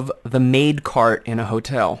off of the maid cart in a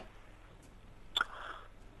hotel?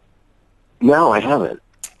 No, I haven't.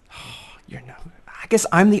 I guess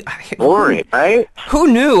I'm the... Boring, right? Who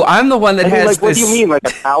knew? I'm the one that has like, what do you mean, like a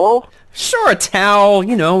towel? Sure, a towel,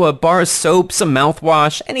 you know, a bar of soap, some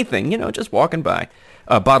mouthwash, anything, you know, just walking by.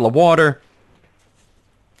 A bottle of water.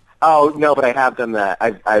 Oh, no, but I have done that.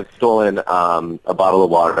 I've stolen a bottle of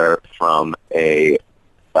water from a,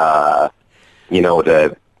 you know,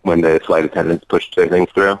 when the flight attendants pushed their things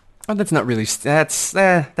through. Oh, that's not really,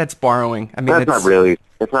 that's borrowing. I mean, it's not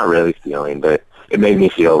really stealing, but it made me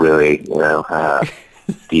feel really, you know,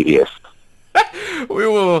 devious. We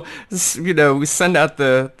will, you know, we send out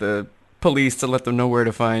the police to let them know where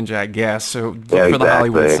to find you, I guess. So look for the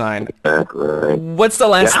Hollywood sign. Exactly. What's the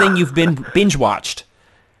last thing you've been binge watched?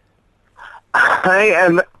 I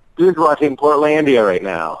am binge watching Portlandia right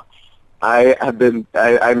now. I've been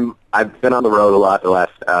on the road a lot the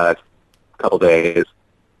last couple days,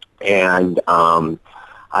 And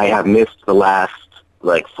I have missed the last,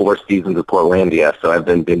 4 seasons of Portlandia, so I've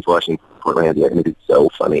been binge watching Portlandia, and it is so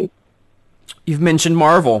funny. You've mentioned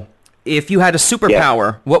Marvel. If you had a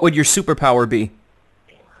superpower, what would your superpower be?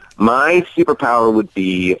 My superpower would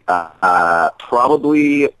be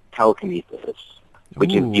probably telekinesis,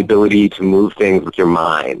 which is the ability to move things with your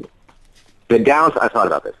mind. I thought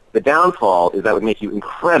about this. The downfall is that would make you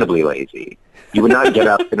incredibly lazy. You would not get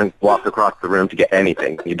up and walk across the room to get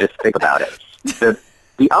anything. You just think about it.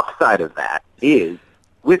 The upside of that is,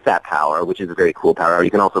 with that power, which is a very cool power,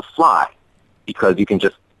 you can also fly, because you can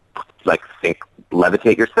just,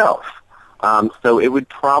 levitate yourself. So it would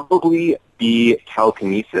probably be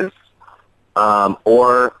telekinesis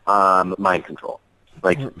or mind control.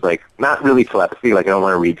 Not really telepathy. I don't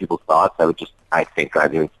want to read people's thoughts. That would just, I think,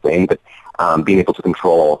 drive you insane. But being able to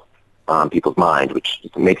control people's mind, which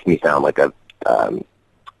makes me sound like a kind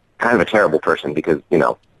of a terrible person, because,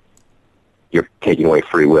 you're taking away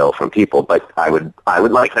free will from people. But I would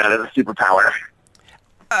like that as a superpower.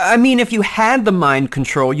 I mean, if you had the mind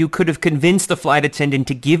control, you could have convinced the flight attendant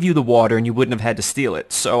to give you the water, and you wouldn't have had to steal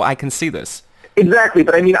it. So I can see this. Exactly,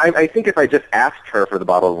 but I mean, I think if I just asked her for the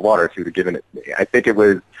bottle of water, she would have given it to me. I think it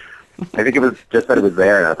was just that it was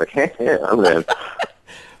there, and I was like, hey, I'm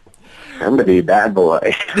gonna be a bad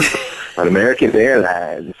boy on American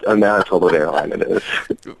Airlines. Oh, now I told what airline it is.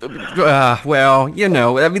 Well,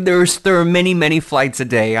 I mean, there are many, many flights a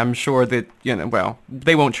day. I'm sure that,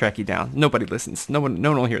 they won't track you down. Nobody listens. No one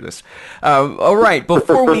will hear this. All right,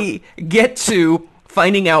 before we get to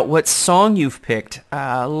finding out what song you've picked,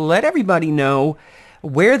 let everybody know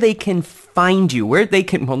where they can find you, well,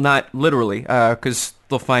 not literally, because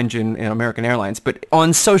they'll find you in American Airlines, but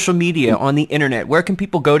on social media, on the internet, where can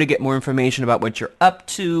people go to get more information about what you're up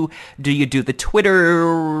to? Do you do the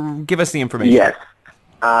Twitter? Give us the information. Yes.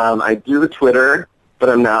 I do the Twitter, but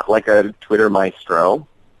I'm not like a Twitter maestro.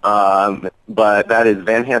 But that is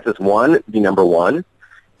Van Hansis 1, the number 1.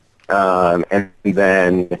 And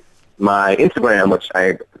then my Instagram, which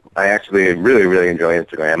I actually really, really enjoy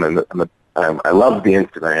Instagram, and I love the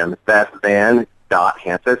Instagram. That's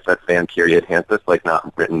Van.Hansis. That's Van period Hansis,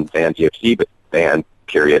 not written Van GFC, but Van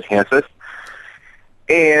period Hansis.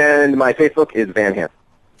 And my Facebook is Van Hansis.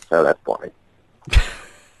 So that's boring.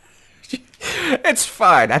 It's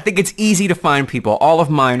fine. I think it's easy to find people. All of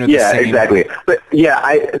mine are the same. Yeah, exactly. But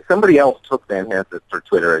somebody else took Van Hansis for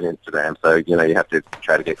Twitter and Instagram, so you have to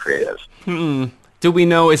try to get creative. Do we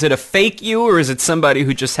know, is it a fake you, or is it somebody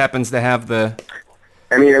who just happens to have the...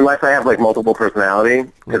 I mean, unless I have multiple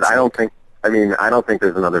personality, because I don't think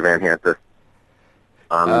there's another Van Hansis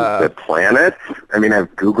on the planet. I mean,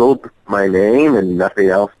 I've Googled my name and nothing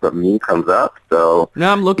else but me comes up. So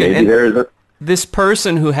now I'm looking. Maybe there's this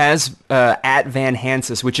person who has at Van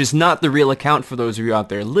Hansis, which is not the real account for those of you out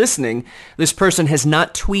there listening. This person has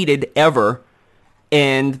not tweeted ever,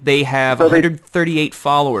 and they have 138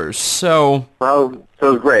 followers. So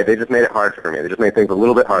it's great. They just made it hard for me. They just made things a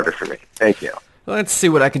little bit harder for me. Thank you. Let's see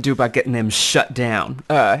what I can do about getting them shut down.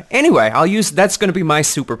 Anyway, that's going to be my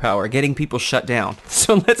superpower, getting people shut down.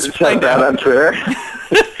 So let's find out. On Twitter.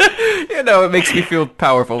 It makes me feel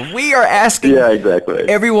powerful. We are asking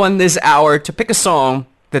everyone this hour to pick a song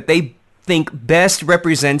that they think best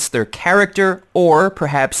represents their character, or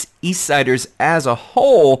perhaps Eastsiders as a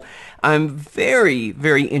whole. I'm very,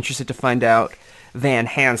 very interested to find out, Van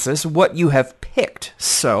Hansis, what you have picked.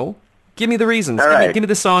 So give me the reasons. Give me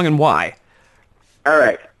the song and why. All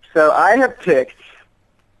right, so I have picked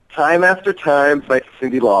Time After Time by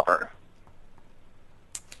Cyndi Lauper.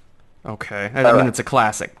 Okay, I mean, it's a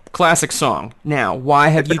classic song. Now, why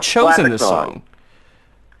have you chosen this song?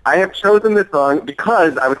 I have chosen this song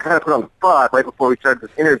because I was kind of put on the spot right before we started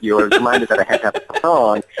this interview. I was reminded that I had to have a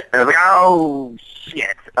song, and I was like, oh,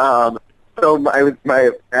 shit. So as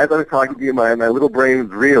I was talking to you, my little brain was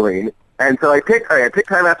reeling, and so I picked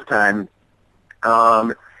Time After Time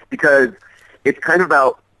because it's kind of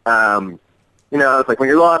about, it's like when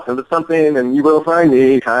you're lost into something and you will find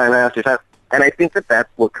me time after time. And I think that that's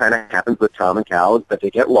what kind of happens with Thom and Cal, is that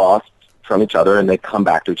they get lost from each other and they come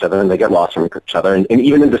back to each other and they get lost from each other. And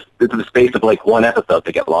even in the space of one episode,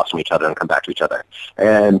 they get lost from each other and come back to each other.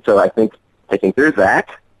 And so I think there's that.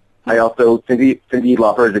 I also, Cyndi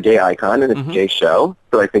Lauper is a gay icon and it's a gay show.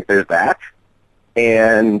 So I think there's that.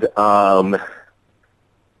 And those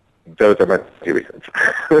are my 2 reasons.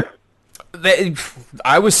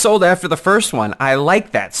 I was sold after the first one. I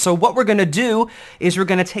like that. So what we're going to do is we're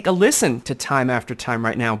going to take a listen to Time After Time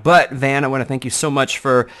right now. But, Van, I want to thank you so much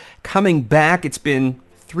for coming back. It's been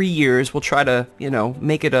 3 years. We'll try to,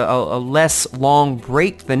 make it a less long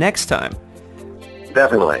break the next time.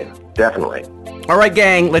 Definitely. All right,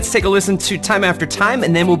 gang, let's take a listen to Time After Time,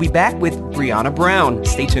 and then we'll be back with Brianna Brown.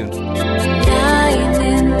 Stay tuned. Lying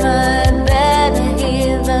in my bed, I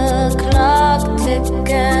hear the clock tick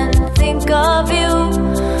and think of you.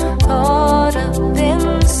 Caught up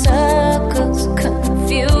in circles,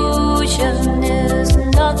 confusion is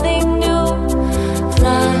nothing new.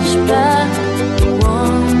 Flashback,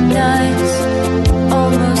 warm nights,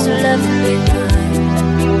 almost left behind.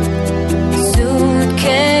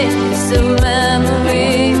 Suitcase of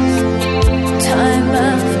memories, time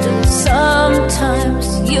after.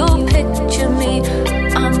 Sometimes you picture me,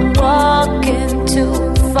 I'm walking too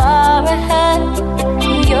far ahead.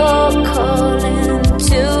 You're calling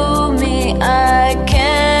to me, I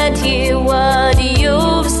can't hear what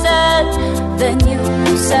you've said. Then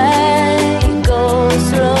you say, go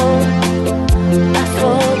slow, I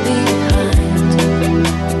fall behind.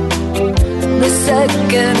 The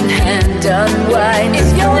second hand unwind.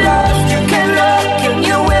 If you're lost, you can look and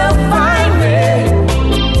you will find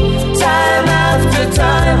me. Time after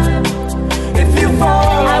time. If you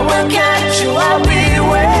fall, I will catch you, I'll be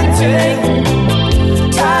waiting.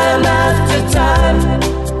 Time after time.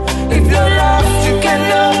 If you're lost, you can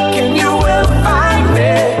look and you will find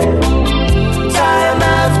me. Time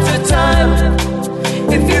after time.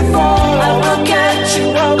 If you fall, I will catch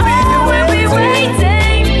you, I'll be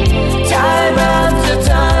waiting. Time after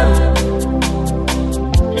time.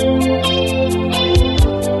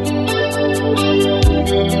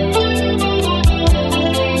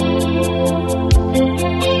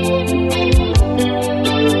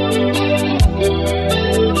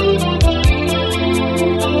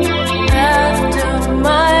 After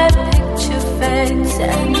my picture fades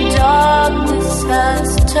and darkness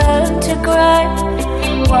has turned to gray,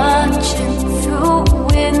 watching through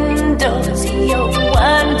windows, you're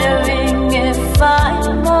wondering if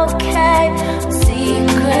I'm okay.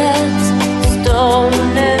 Secrets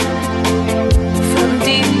stolen from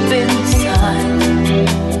deep inside.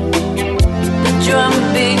 The drum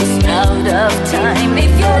beats out of time.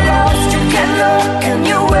 If you're lost, you can look and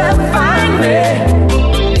you will find me.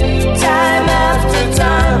 Time after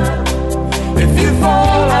time. If you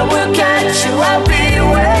fall, I will catch you, I'll be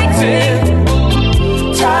waiting.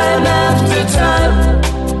 Time after time.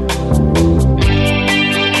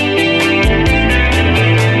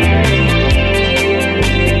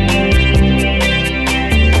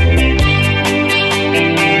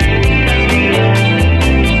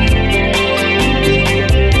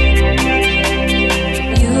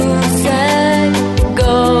 You said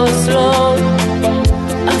go slow,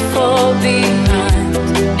 I fall behind.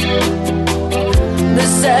 The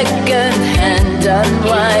second hand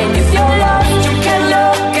unwind. If you're lost, you can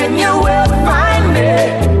look and you will find me.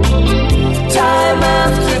 Time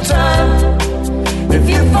after time. If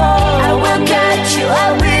you fall, I will catch you,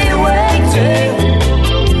 I'll be waiting.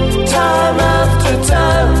 Time after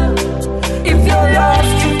time. If you're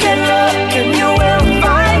lost, you can look and you will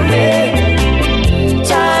find me.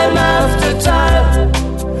 Time after time.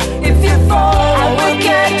 If you fall, I will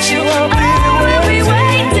catch you, I'll be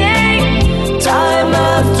waiting. Time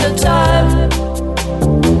after time.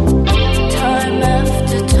 Time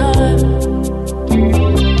after time.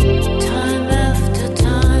 Time after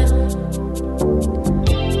time.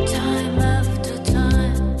 Time after time. Time after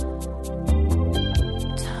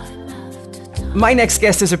time. My next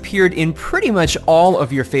guest has appeared in pretty much all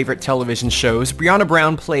of your favorite television shows. Brianna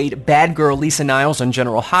Brown played bad girl Lisa Niles on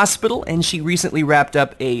General Hospital, and she recently wrapped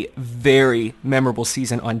up a very memorable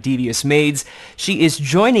season on Devious Maids. She is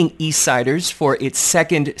joining Eastsiders for its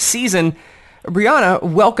second season. Brianna,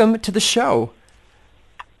 welcome to the show.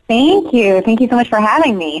 Thank you. Thank you so much for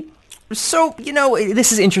having me. So,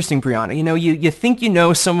 this is interesting, Brianna. You think you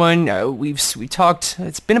know someone. We talked,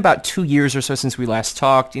 it's been about 2 years or so since we last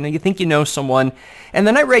talked. You think you know someone. And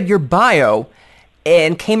then I read your bio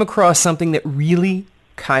and came across something that really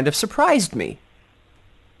kind of surprised me.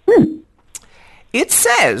 It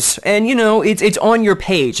says, and it's on your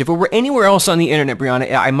page. If it were anywhere else on the internet,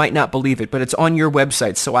 Brianna, I might not believe it, but it's on your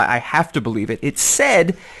website, so I have to believe it. It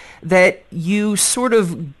said that you sort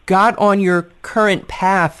of got on your current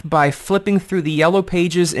path by flipping through the yellow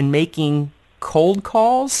pages and making cold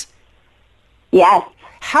calls? Yes.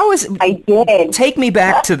 How is... I did. Take me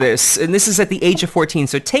back to this, and this is at the age of 14,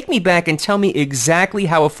 so take me back and tell me exactly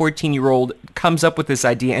how a 14-year-old comes up with this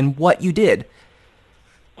idea and what you did.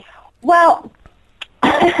 Well,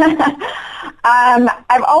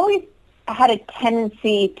 I've always had a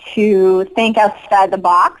tendency to think outside the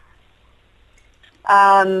box,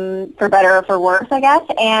 for better or for worse, I guess.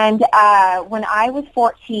 And when I was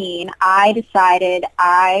 14, I decided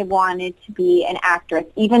I wanted to be an actress,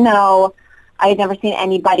 even though I had never seen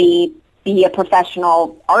anybody be a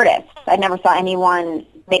professional artist. I never saw anyone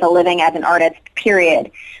make a living as an artist,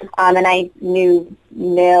 period. And I knew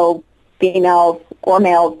no females or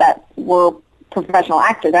males that were professional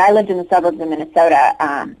actors. I lived in the suburbs of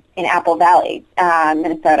Minnesota, in Apple Valley,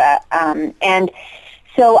 Minnesota. And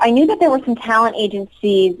so I knew that there were some talent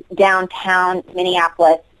agencies downtown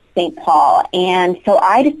Minneapolis, St. Paul. And so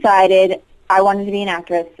I decided I wanted to be an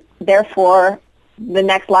actress. Therefore, the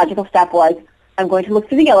next logical step was, I'm going to look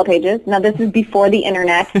through the Yellow Pages. Now, this is before the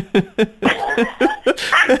internet, which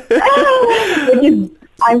is,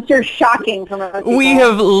 I'm sure, shocking for most people. We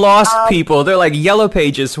have lost people. They're like, Yellow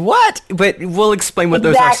Pages, what? But we'll explain what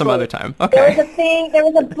those are some other time. Okay. There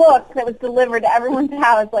was a book that was delivered to everyone's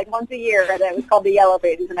house like once a year that was called the Yellow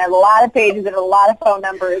Pages, and it had a lot of pages, it had a lot of phone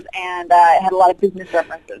numbers, and it had a lot of business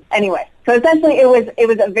references. Anyway, so essentially it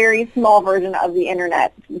was a very small version of the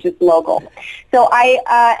internet, just local. So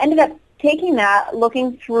I ended up taking that,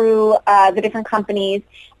 looking through the different companies,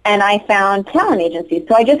 and I found talent agencies.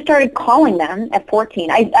 So I just started calling them at 14.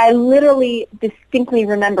 I literally distinctly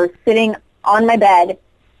remember sitting on my bed,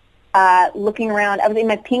 looking around. I was in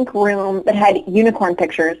my pink room that had unicorn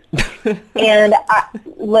pictures, and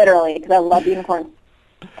literally, because I love unicorns.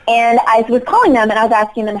 And I was calling them, and I was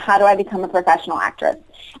asking them, how do I become a professional actress?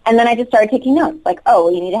 And then I just started taking notes, like, oh,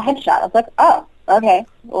 well, you need a headshot. I was like, oh, okay,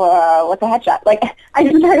 well, what's a headshot? Like, I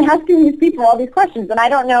just started asking these people all these questions, and I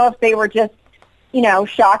don't know if they were just,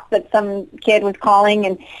 shocked that some kid was calling.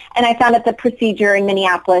 And I found that the procedure in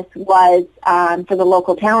Minneapolis was for the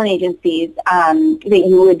local talent agencies that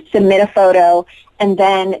you would submit a photo, and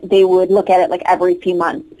then they would look at it like every few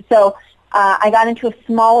months. So I got into a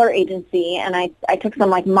smaller agency, and I took some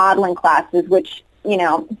like modeling classes, which,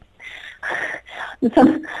 it's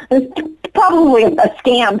probably a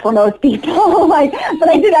scam for most people. But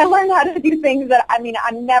I learned how to do things that, I'm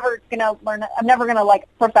never gonna like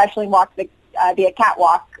professionally be a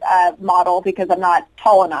catwalk model because I'm not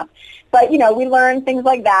tall enough. But, we learned things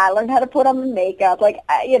like that. I learned how to put on the makeup,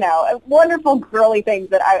 wonderful girly things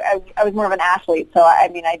that I was more of an athlete. So, I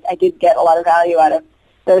did get a lot of value out of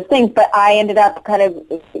those things. But I ended up kind of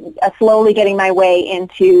slowly getting my way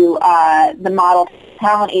into the model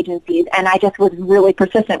talent agencies, and I just was really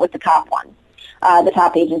persistent with the top ones, the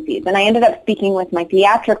top agencies. And I ended up speaking with my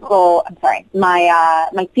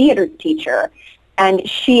my theater teacher, and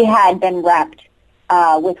she had been repped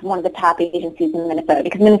with one of the top agencies in Minnesota,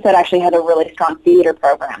 because Minnesota actually had a really strong theater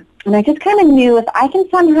program. And I just kind of knew, if I can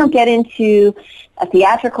somehow get into a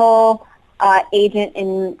theatrical agent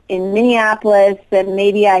in Minneapolis, then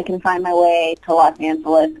maybe I can find my way to Los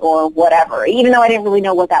Angeles or whatever, even though I didn't really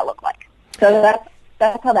know what that looked like. So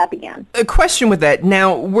that's how that began. A question with that.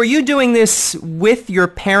 Now, were you doing this with your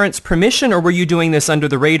parents' permission, or were you doing this under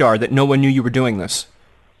the radar that no one knew you were doing this?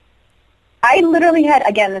 I literally had,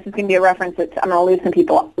 again, this is going to be a reference that I'm going to lose some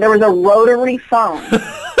people. There was a rotary phone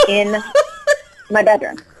in my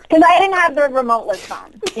bedroom, because I didn't have the remoteless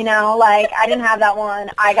phone, I didn't have that one.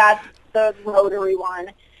 I got the rotary one.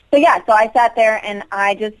 So I sat there and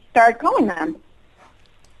I just started calling them.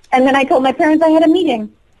 And then I told my parents I had a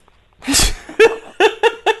meeting.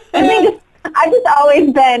 And I've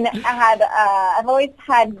always had,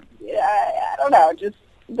 I don't know, just,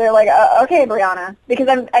 they're like, okay, Brianna,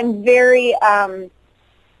 because I'm very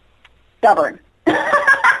stubborn.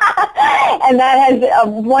 And that has a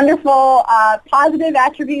wonderful positive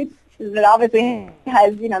attributes that obviously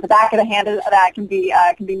has, the back of the hand of that can be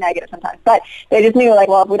negative sometimes. But they just knew,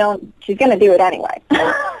 well, if we don't, she's going to do it anyway.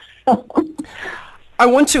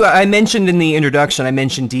 I mentioned in the introduction, I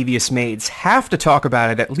mentioned Devious Maids. Have to talk about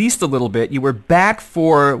it at least a little bit. You were back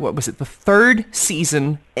for, what was it, the third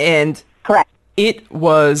season, and correct. It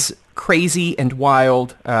was crazy and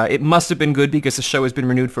wild. It must have been good because the show has been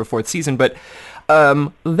renewed for a fourth season, but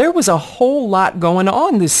there was a whole lot going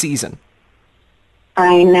on this season.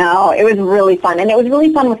 I know. It was really fun. And it was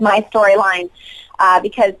really fun with my storyline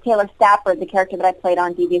because Taylor Stafford, the character that I played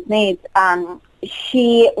on Devious Maids,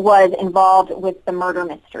 she was involved with the murder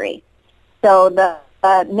mystery. So the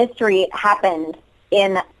mystery happened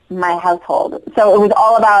in my household. So it was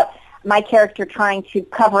all about my character trying to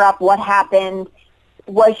cover up what happened.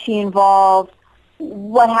 Was she involved?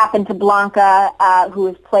 What happened to Blanca, who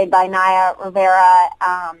was played by Naya Rivera?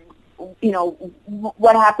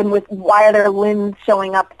 What happened with, why are there limbs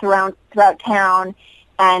showing up throughout town,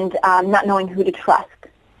 and not knowing who to trust.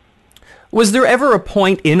 Was there ever a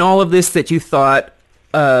point in all of this that you thought,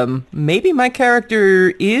 maybe my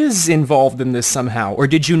character is involved in this somehow, or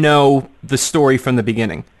did you know the story from the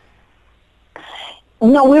beginning?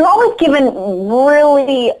 No, we were always given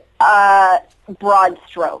really broad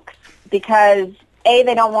strokes, because A,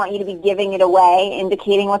 they don't want you to be giving it away,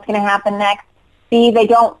 indicating what's going to happen next. B, they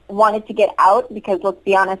don't want it to get out because, let's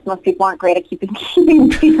be honest, most people aren't great at keeping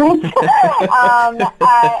secrets. And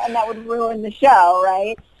that would ruin the show,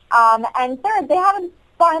 right? And third, they haven't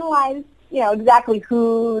finalized, exactly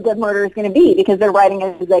who the murderer is going to be because they're writing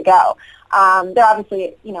as they go. They're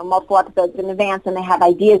obviously, multiple episodes in advance and they have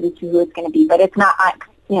ideas as to who it's going to be, but it's not,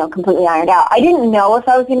 completely ironed out. I didn't know if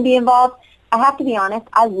I was going to be involved. I have to be honest,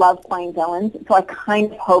 I love playing villains, so I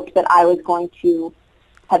kind of hoped that I was going to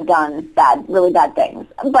have done really bad things,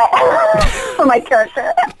 but for my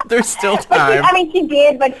character. There's still time. She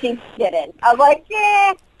did, but she didn't. I was like,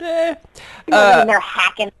 they're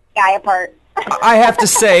hacking the guy apart. I have to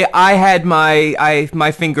say, I had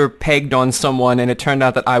my finger pegged on someone, and it turned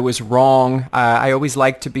out that I was wrong. I always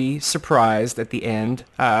like to be surprised at the end.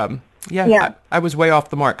 I was way off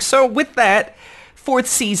the mark. So with that, 4th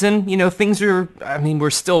season, things are, we're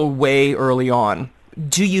still way early on.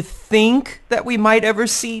 Do you think that we might ever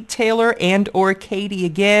see Taylor and or Katie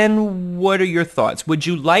again? What are your thoughts? Would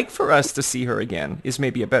you like for us to see her again, is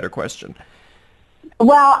maybe a better question.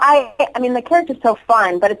 Well, the character's so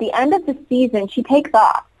fun, but at the end of the season, she takes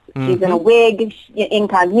off. Mm-hmm. She's in a wig,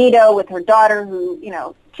 incognito, with her daughter who,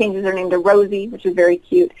 changes her name to Rosie, which is very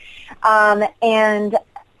cute. I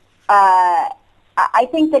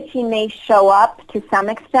think that she may show up to some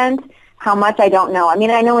extent. How much, I don't know.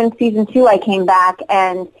 I know in season 2 I came back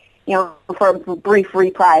and, for a brief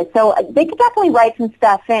reprise. So they could definitely write some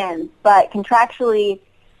stuff in, but contractually,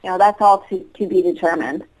 that's all to be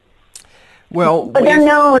determined. Well, but they're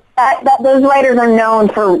known, that those writers are known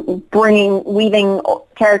for weaving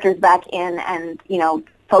characters back in and,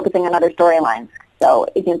 focusing on other storylines. So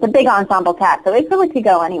it's a big ensemble cast, so it really could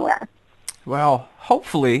go anywhere. Well,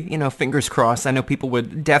 hopefully, fingers crossed. I know people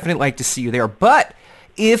would definitely like to see you there. But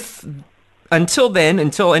until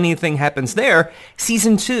anything happens there,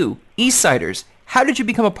 season 2, Eastsiders. How did you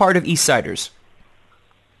become a part of Eastsiders?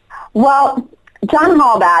 Well, John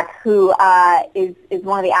Hallback, who is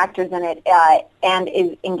one of the actors in it and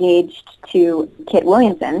is engaged to Kit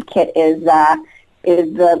Williamson. Kit is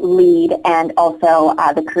the lead and also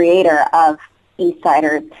the creator of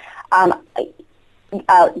Eastsiders.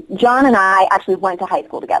 John and I actually went to high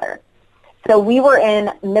school together. So we were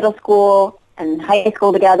in middle school and high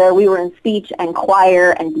school together. We were in speech and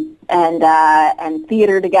choir and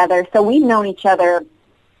theater together. So we've known each other,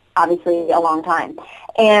 obviously, a long time.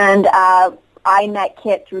 And I met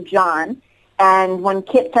Kit through John. And when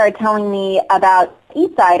Kit started telling me about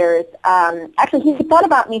Eastsiders, actually he thought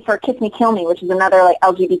about me for Kiss Me, Kill Me, which is another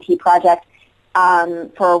LGBT project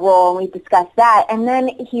for a role, and we discussed that. And then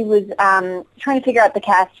he was trying to figure out the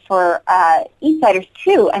cast for Eastsiders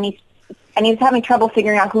 2, and he was having trouble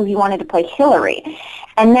figuring out who he wanted to play Hillary.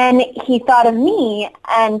 And then he thought of me,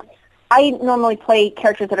 and I normally play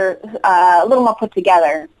characters that are a little more put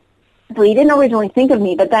together. So he didn't originally think of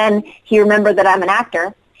me, but then he remembered that I'm an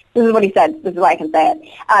actor. This is what he said. This is why I can say it.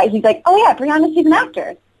 He's like, oh, yeah, Brianna, she's an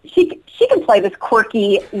actor. She can play this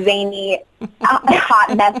quirky, zany,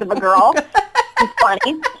 hot mess of a girl. It's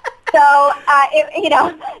funny. So,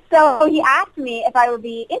 so he asked me if I would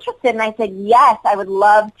be interested, and I said, yes, I would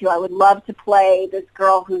love to. I would love to play this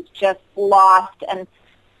girl who's just lost and,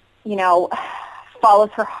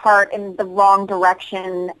 follows her heart in the wrong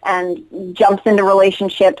direction and jumps into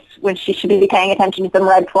relationships when she should be paying attention to some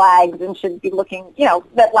red flags and should be looking,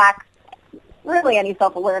 that lacks really any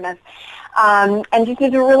self-awareness. And just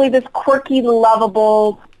is really this quirky,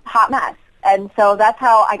 lovable, hot mess. And so that's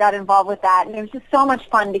how I got involved with that. And it was just so much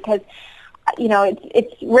fun because,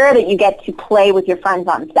 it's rare that you get to play with your friends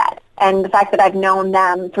on set. And the fact that I've known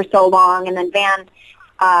them for so long, and then Van,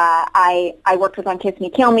 I worked with on Kiss Me,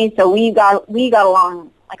 Kill Me, so we got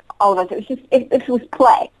along, like all of us. It was just, it was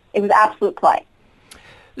play. It was absolute play.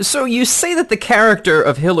 So you say that the character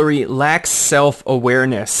of Hillary lacks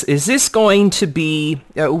self-awareness. Is this going to be,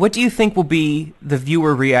 what do you think will be the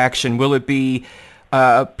viewer reaction? Will it be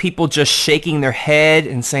people just shaking their head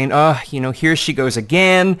and saying, oh, here she goes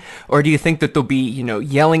again? Or do you think that they'll be,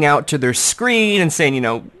 yelling out to their screen and saying,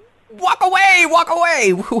 walk away, walk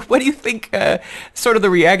away? What do you think sort of the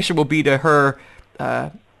reaction will be to her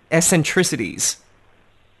eccentricities?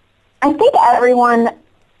 I think everyone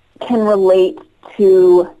can relate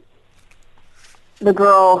to the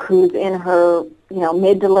girl who's in her,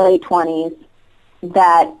 mid to late 20s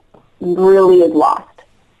that really is lost.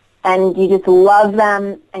 And you just love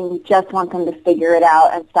them, and you just want them to figure it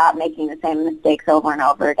out and stop making the same mistakes over and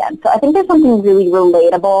over again. So I think there's something really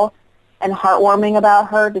relatable and heartwarming about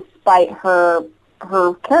her, despite her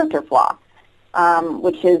character flaw,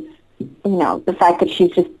 which is, the fact that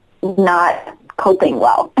she's just not coping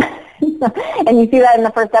well. And you see that in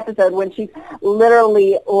the first episode when she's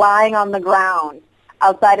literally lying on the ground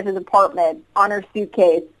outside of his apartment on her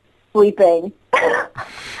suitcase, sleeping.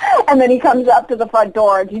 And then he comes up to the front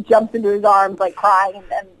door and she jumps into his arms like crying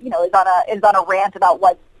and is on a rant about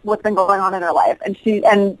what's been going on in her life. And she's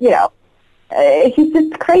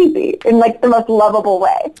just crazy in like the most lovable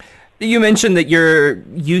way. You mentioned that you're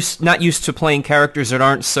not used to playing characters that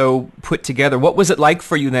aren't so put together. What was it like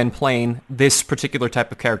for you then playing this particular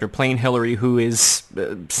type of character, playing Hillary, who is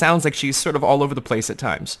sounds like she's sort of all over the place at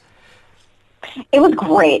times? It was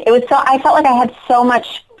great. I felt like I had so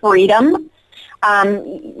much freedom.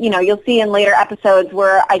 You'll see in later episodes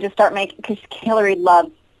where I just start making, because Hillary loves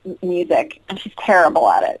music and she's terrible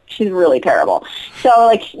at it. She's really terrible.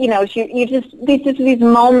 So these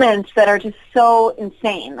moments that are just so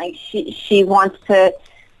insane. Like she wants to.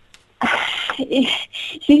 She's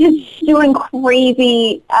just doing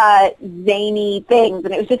crazy, zany things,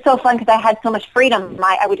 and it was just so fun because I had so much freedom.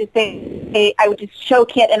 I would just show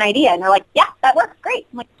Kit an idea, and they're like, "Yeah, that works great."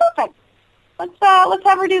 I'm like, "Perfect. Let's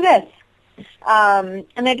have her do this." And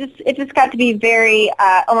it just got to be very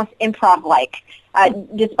almost improv-like,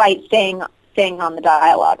 despite staying on the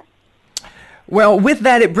dialogue. Well, with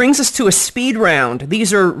that, it brings us to a speed round.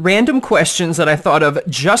 These are random questions that I thought of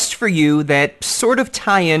just for you that sort of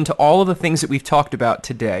tie into all of the things that we've talked about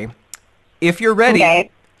today. If you're ready,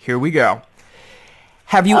 Here we go.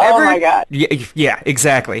 Have you ever... Oh, my God. Yeah,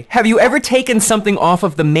 exactly. Have you ever taken something off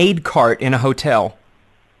of the maid cart in a hotel?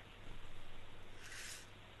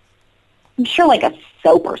 I'm sure like a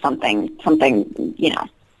soap or something,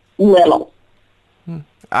 little.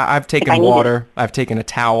 I've taken water. I've taken a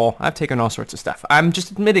towel. I've taken all sorts of stuff. I'm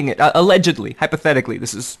just admitting it. Allegedly, hypothetically,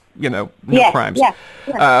 this is, no crimes. Yeah.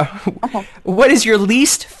 Okay. What is your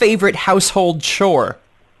least favorite household chore?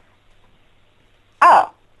 Oh,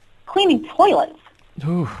 cleaning toilets.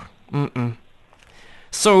 Ooh,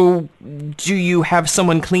 So, do you have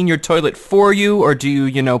someone clean your toilet for you, or do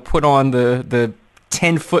you, put on the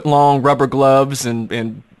 10-foot-long rubber gloves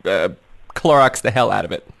and Clorox the hell out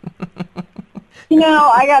of it?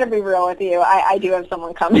 I got to be real with you. I do have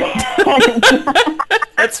someone come in.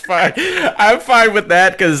 That's fine. I'm fine with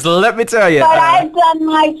that because let me tell you. But I've done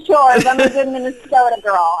my chores. I'm a good Minnesota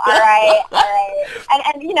girl. All right.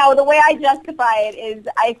 And the way I justify it is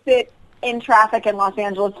I sit in traffic in Los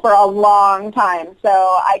Angeles for a long time, so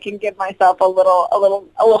I can give myself a little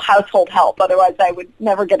household help. Otherwise, I would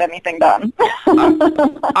never get anything done.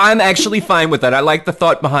 I'm actually fine with that. I like the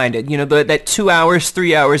thought behind it. That 2 hours,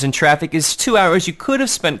 3 hours in traffic is 2 hours you could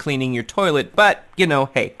have spent cleaning your toilet, but,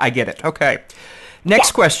 hey, I get it. Okay.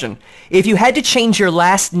 Next question. If you had to change your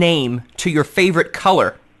last name to your favorite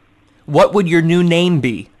color, what would your new name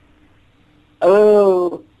be?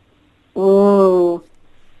 Ooh.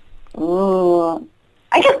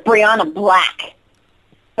 I guess Brianna Black.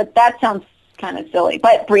 But that sounds kind of silly.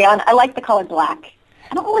 But Brianna, I like the color black.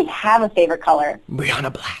 I don't really have a favorite color.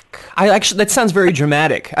 Brianna Black. That sounds very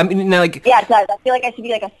dramatic. I mean, yeah, it does. I feel like I should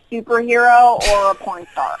be like a superhero or a porn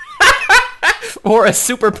star. Or a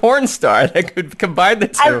super porn star that could combine the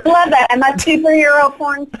two. I love that. I'm a superhero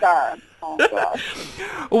porn star. Oh, gosh.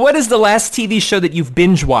 What is the last TV show that you've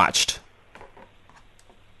binge watched?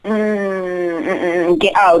 Game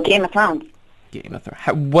of Thrones. Game of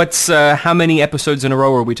Thrones. How many episodes in a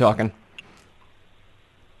row are we talking?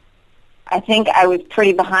 I think I was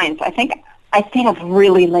pretty behind. So I think I stayed up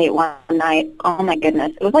really late one night. Oh my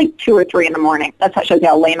goodness. It was like 2 or 3 in the morning. That's how shows you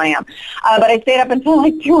how lame I am. But I stayed up until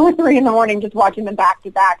like 2 or 3 in the morning just watching them back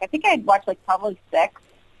to back. I think I had watched like probably 6.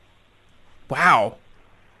 Wow.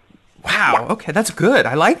 Yeah. Okay, that's good.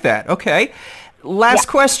 I like that. Okay. Last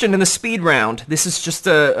question in the speed round. This is just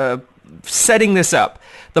setting this up.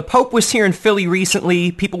 The Pope was here in Philly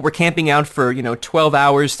recently. People were camping out for, 12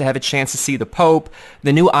 hours to have a chance to see the Pope.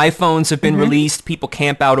 The new iPhones have been released. People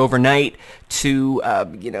camp out overnight to,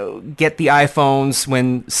 get the iPhones.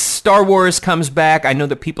 When Star Wars comes back, I know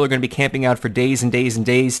that people are going to be camping out for days and days and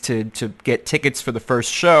days to get tickets for the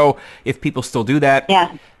first show, if people still do that.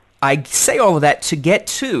 Yeah. I say all of that to get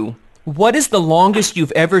to, what is the longest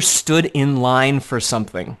you've ever stood in line for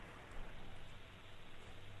something?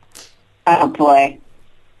 Oh, boy.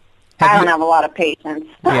 I don't have a lot of patience.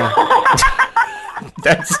 Yeah.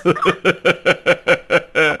 That's. I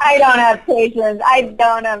don't have patience. I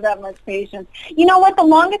don't have that much patience. You know what? The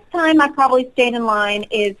longest time I probably stayed in line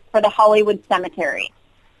is for the Hollywood Cemetery.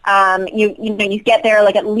 You get there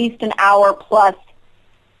like at least an hour plus.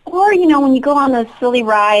 Or, when you go on those silly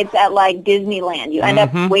rides at like Disneyland, you end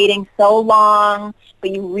up waiting so long, but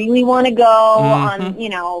you really want to go on,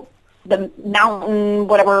 the mountain,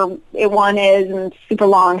 whatever one is, and it's super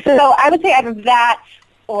long. So I would say either that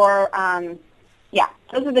or,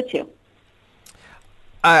 those are the two.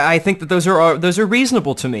 I think that those are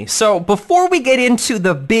reasonable to me. So before we get into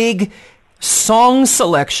the big song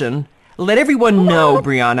selection, let everyone know,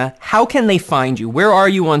 Brianna, how can they find you? Where are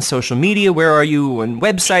you on social media? Where are you on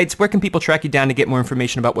websites? Where can people track you down to get more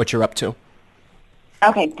information about what you're up to?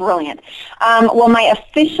 Okay, brilliant. Well, my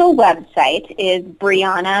official website is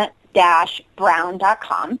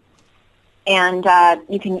brianna-brown.com, and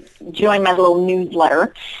you can join my little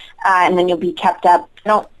newsletter, and then you'll be kept up.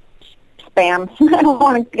 Don't spam. I don't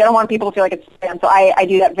want people to feel like it's spam, so I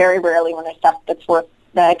do that very rarely when there's stuff that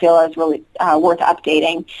I feel is really worth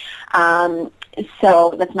updating.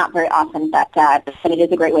 So that's not very often, but it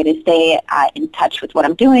is a great way to stay in touch with what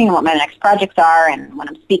I'm doing and what my next projects are and when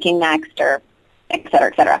I'm speaking next, or et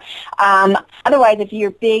cetera, et cetera. Otherwise, if you're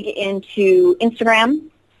big into Instagram,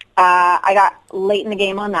 I got late in the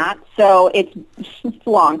game on that, so it's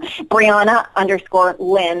long.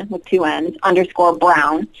 Brianna_Lynn with 2 N's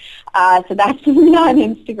 _Brown. So that's me on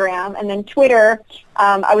Instagram. And then Twitter,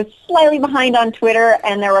 I was slightly behind on Twitter,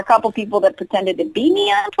 and there were a couple people that pretended to be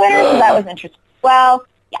me on Twitter, so that was interesting. Well,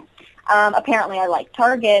 yeah. Apparently I like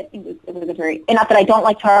Target. It was a very, not that I don't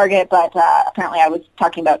like Target, but apparently I was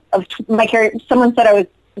talking about, someone said I was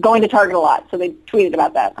going to Target a lot, so they tweeted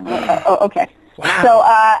about that. I'm like, oh, okay. Wow. So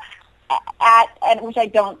which I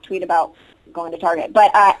don't tweet about going to Target, but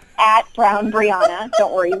at Brown Brianna,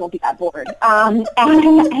 don't worry, you won't be that bored. At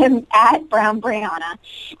Brown Brianna,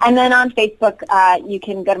 and then on Facebook, you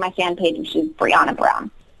can go to my fan page, which is Brianna Brown.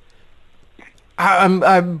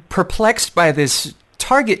 I'm perplexed by this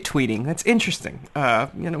Target tweeting. That's interesting. Yeah,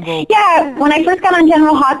 when I first got on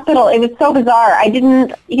General Hospital, it was so bizarre. I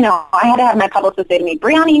didn't, I had to have my publicist say to me,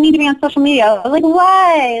 Brianna, you need to be on social media. I was like,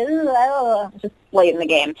 why? Ugh, just late in the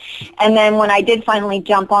game. And then when I did finally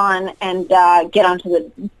jump on and get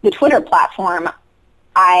onto the Twitter platform,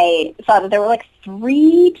 I saw that there were like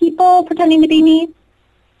 3 people pretending to be me,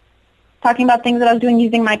 talking about things that I was doing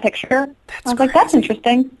using my picture. I was like, that's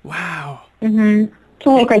interesting. Wow. Mm-hmm. It's a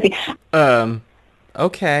little crazy.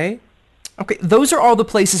 Okay. Those are all the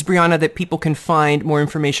places, Brianna, that people can find more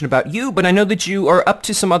information about you, but I know that you are up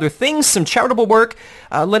to some other things, some charitable work.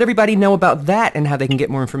 Let everybody know about that and how they can get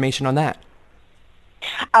more information on that.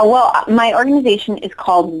 Well, my organization is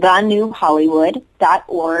called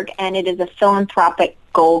thenewhollywood.org, and it is a philanthropic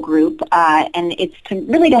goal group, and it's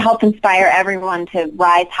to help inspire everyone to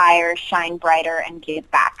rise higher, shine brighter, and give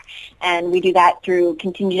back. And we do that through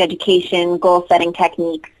continued education, goal-setting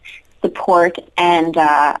techniques, support, and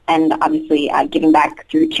obviously giving back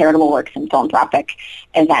through charitable works and philanthropic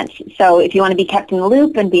events. So if you want to be kept in the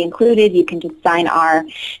loop and be included, you can just sign our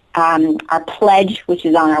pledge, which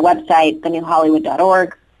is on our website,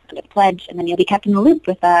 thenewhollywood.org. Pledge, and then you'll be kept in the loop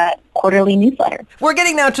with a quarterly newsletter. We're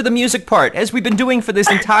getting now to the music part, as we've been doing for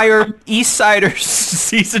this entire Eastsiders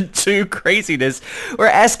Season 2 craziness. We're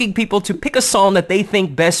asking people to pick a song that they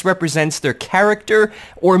think best represents their character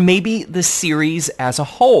or maybe the series as a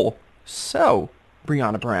whole. So,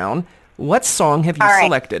 Brianna Brown, what song have you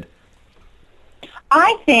selected?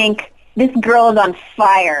 I think This Girl Is on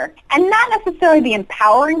Fire, and not necessarily the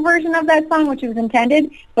empowering version of that song, which was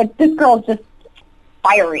intended, but this girl is just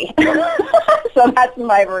fiery. So that's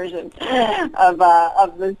my version of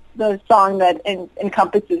the song that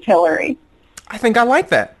encompasses Hillary. I think I like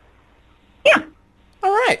that. Yeah. All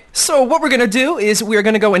right. So what we're going to do is we're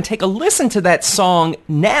going to go and take a listen to that song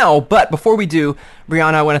now. But before we do,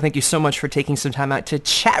 Brianna, I want to thank you so much for taking some time out to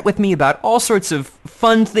chat with me about all sorts of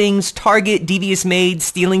fun things, Target, Devious Maids,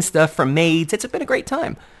 stealing stuff from maids. It's been a great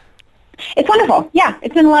time. It's wonderful. Yeah,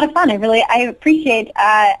 it's been a lot of fun. I appreciate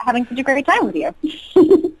having such a great time with you.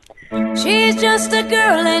 She's just a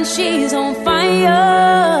girl and she's on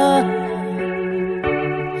fire,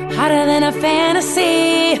 hotter than a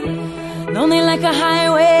fantasy, lonely like a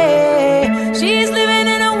highway. She's living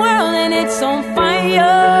in a world and it's on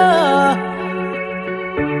fire,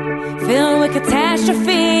 filled with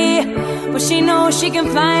catastrophe, but she knows she can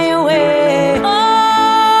fly away. Oh,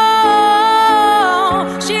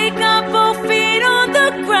 she got both feet on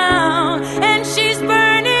the ground and she's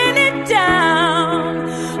burning it down.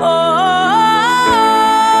 Oh,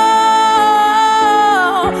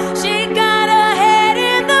 she got her head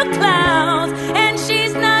in the clouds and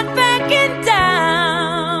she's not backing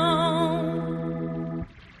down.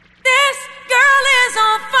 This girl is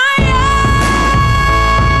on fire.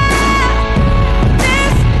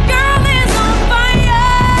 This girl is on fire.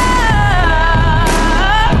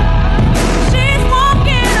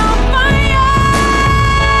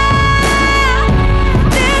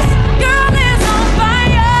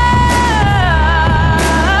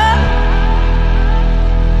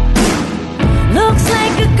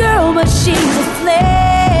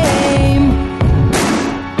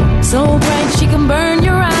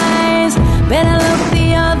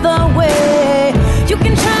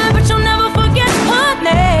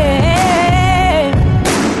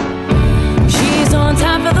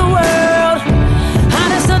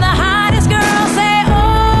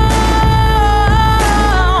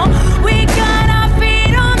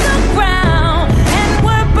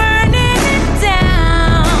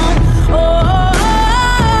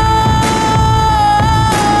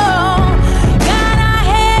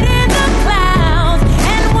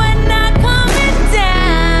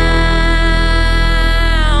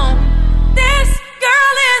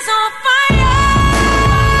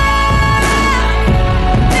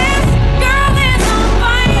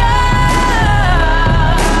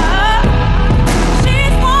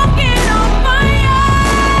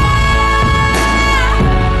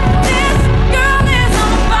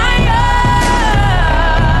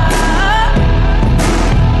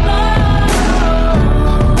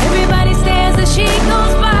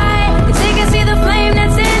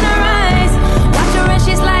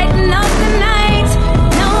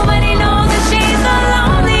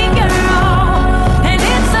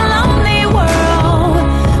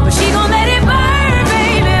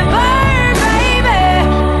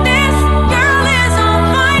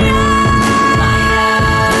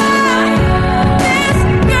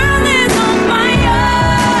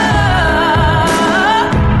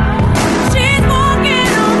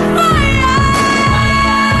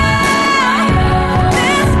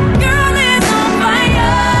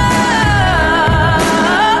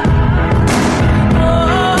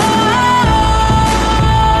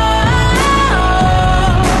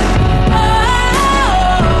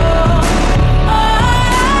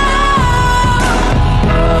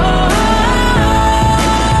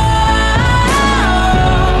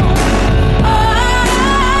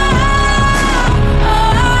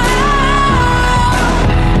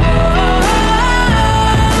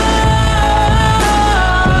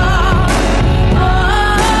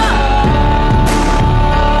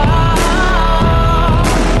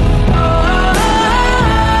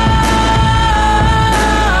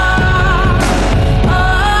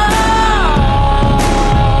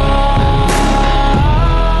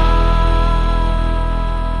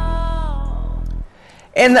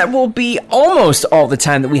 And that will be almost all the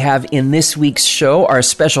time that we have in this week's show. Our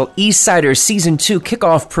special Eastsiders Season 2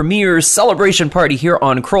 kickoff premiere celebration party here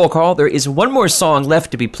on Kroll Call. There is one more song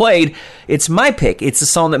left to be played. It's my pick. It's a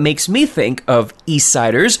song that makes me think of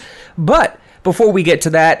Eastsiders. But before we get to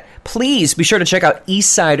that, please be sure to check out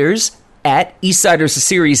Eastsiders at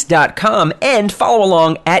eastsidersseries.com and follow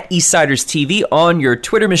along at Eastsiders TV on your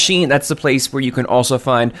Twitter machine. That's the place where you can also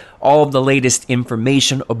find all of the latest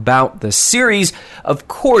information about the series. Of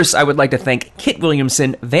course, I would like to thank Kit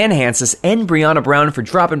Williamson, Van Hansis, and Brianna Brown for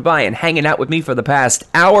dropping by and hanging out with me for the past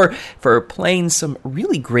hour, for playing some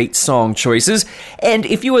really great song choices. And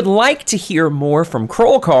if you would like to hear more from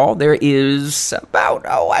Kroll Call, there is about,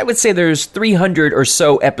 I would say there's 300 or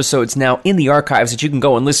so episodes now in the archives that you can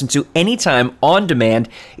go and listen to anytime on demand.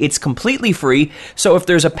 It's completely free, so if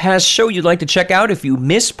there's a past show you'd like to check out, if you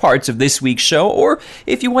missed parts of this week's show, or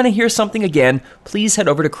if you want to hear something again, please head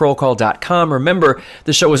over to krollcall.com. Remember,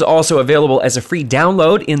 the show is also available as a free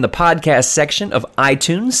download in the podcast section of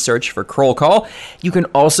iTunes. Search for Kroll Call. You can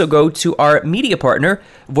also go to our media partner,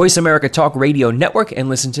 Voice America Talk Radio Network, and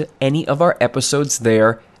listen to any of our episodes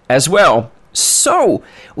there as well. So,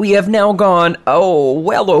 we have now gone,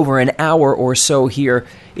 well over an hour or so here.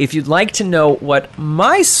 If you'd like to know what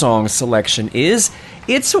my song selection is,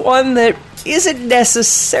 it's one that isn't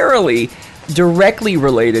necessarily directly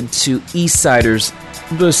related to Eastsiders,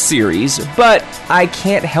 the series, but I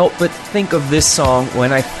can't help but think of this song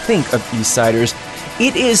when I think of Eastsiders.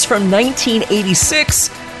 It is from 1986.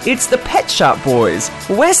 It's the Pet Shop Boys,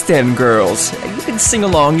 West End Girls. You can sing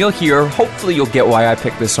along, you'll hear, hopefully you'll get why I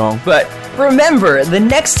picked this song. But remember, the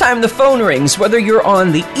next time the phone rings, whether you're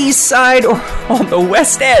on the east side or on the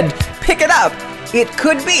west end, pick it up. It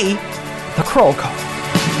could be the Kroll Call.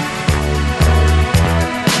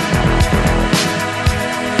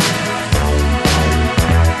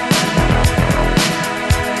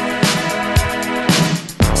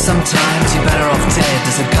 Sometimes you're better off dead.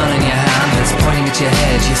 There's a gun in your hand that's pointing at your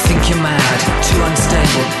head. You think you're mad, too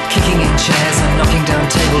unstable, kicking in chairs and knocking down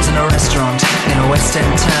tables in a restaurant in a West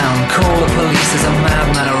End town. Call the police, there's a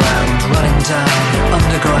madman around, running down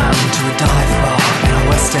underground to a dive bar in a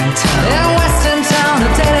West End town. In a West End town, a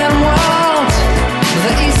dead end world,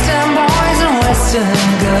 the East End boys and West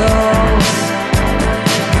End girls.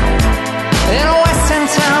 In a West End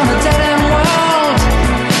town, a dead end world,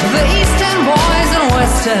 the East End boys and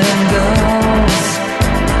West End girls.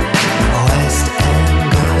 West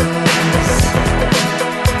End girls.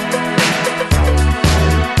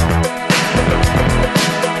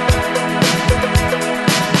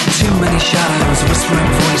 Too many shadows, whispering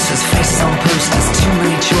voices, faces on posters,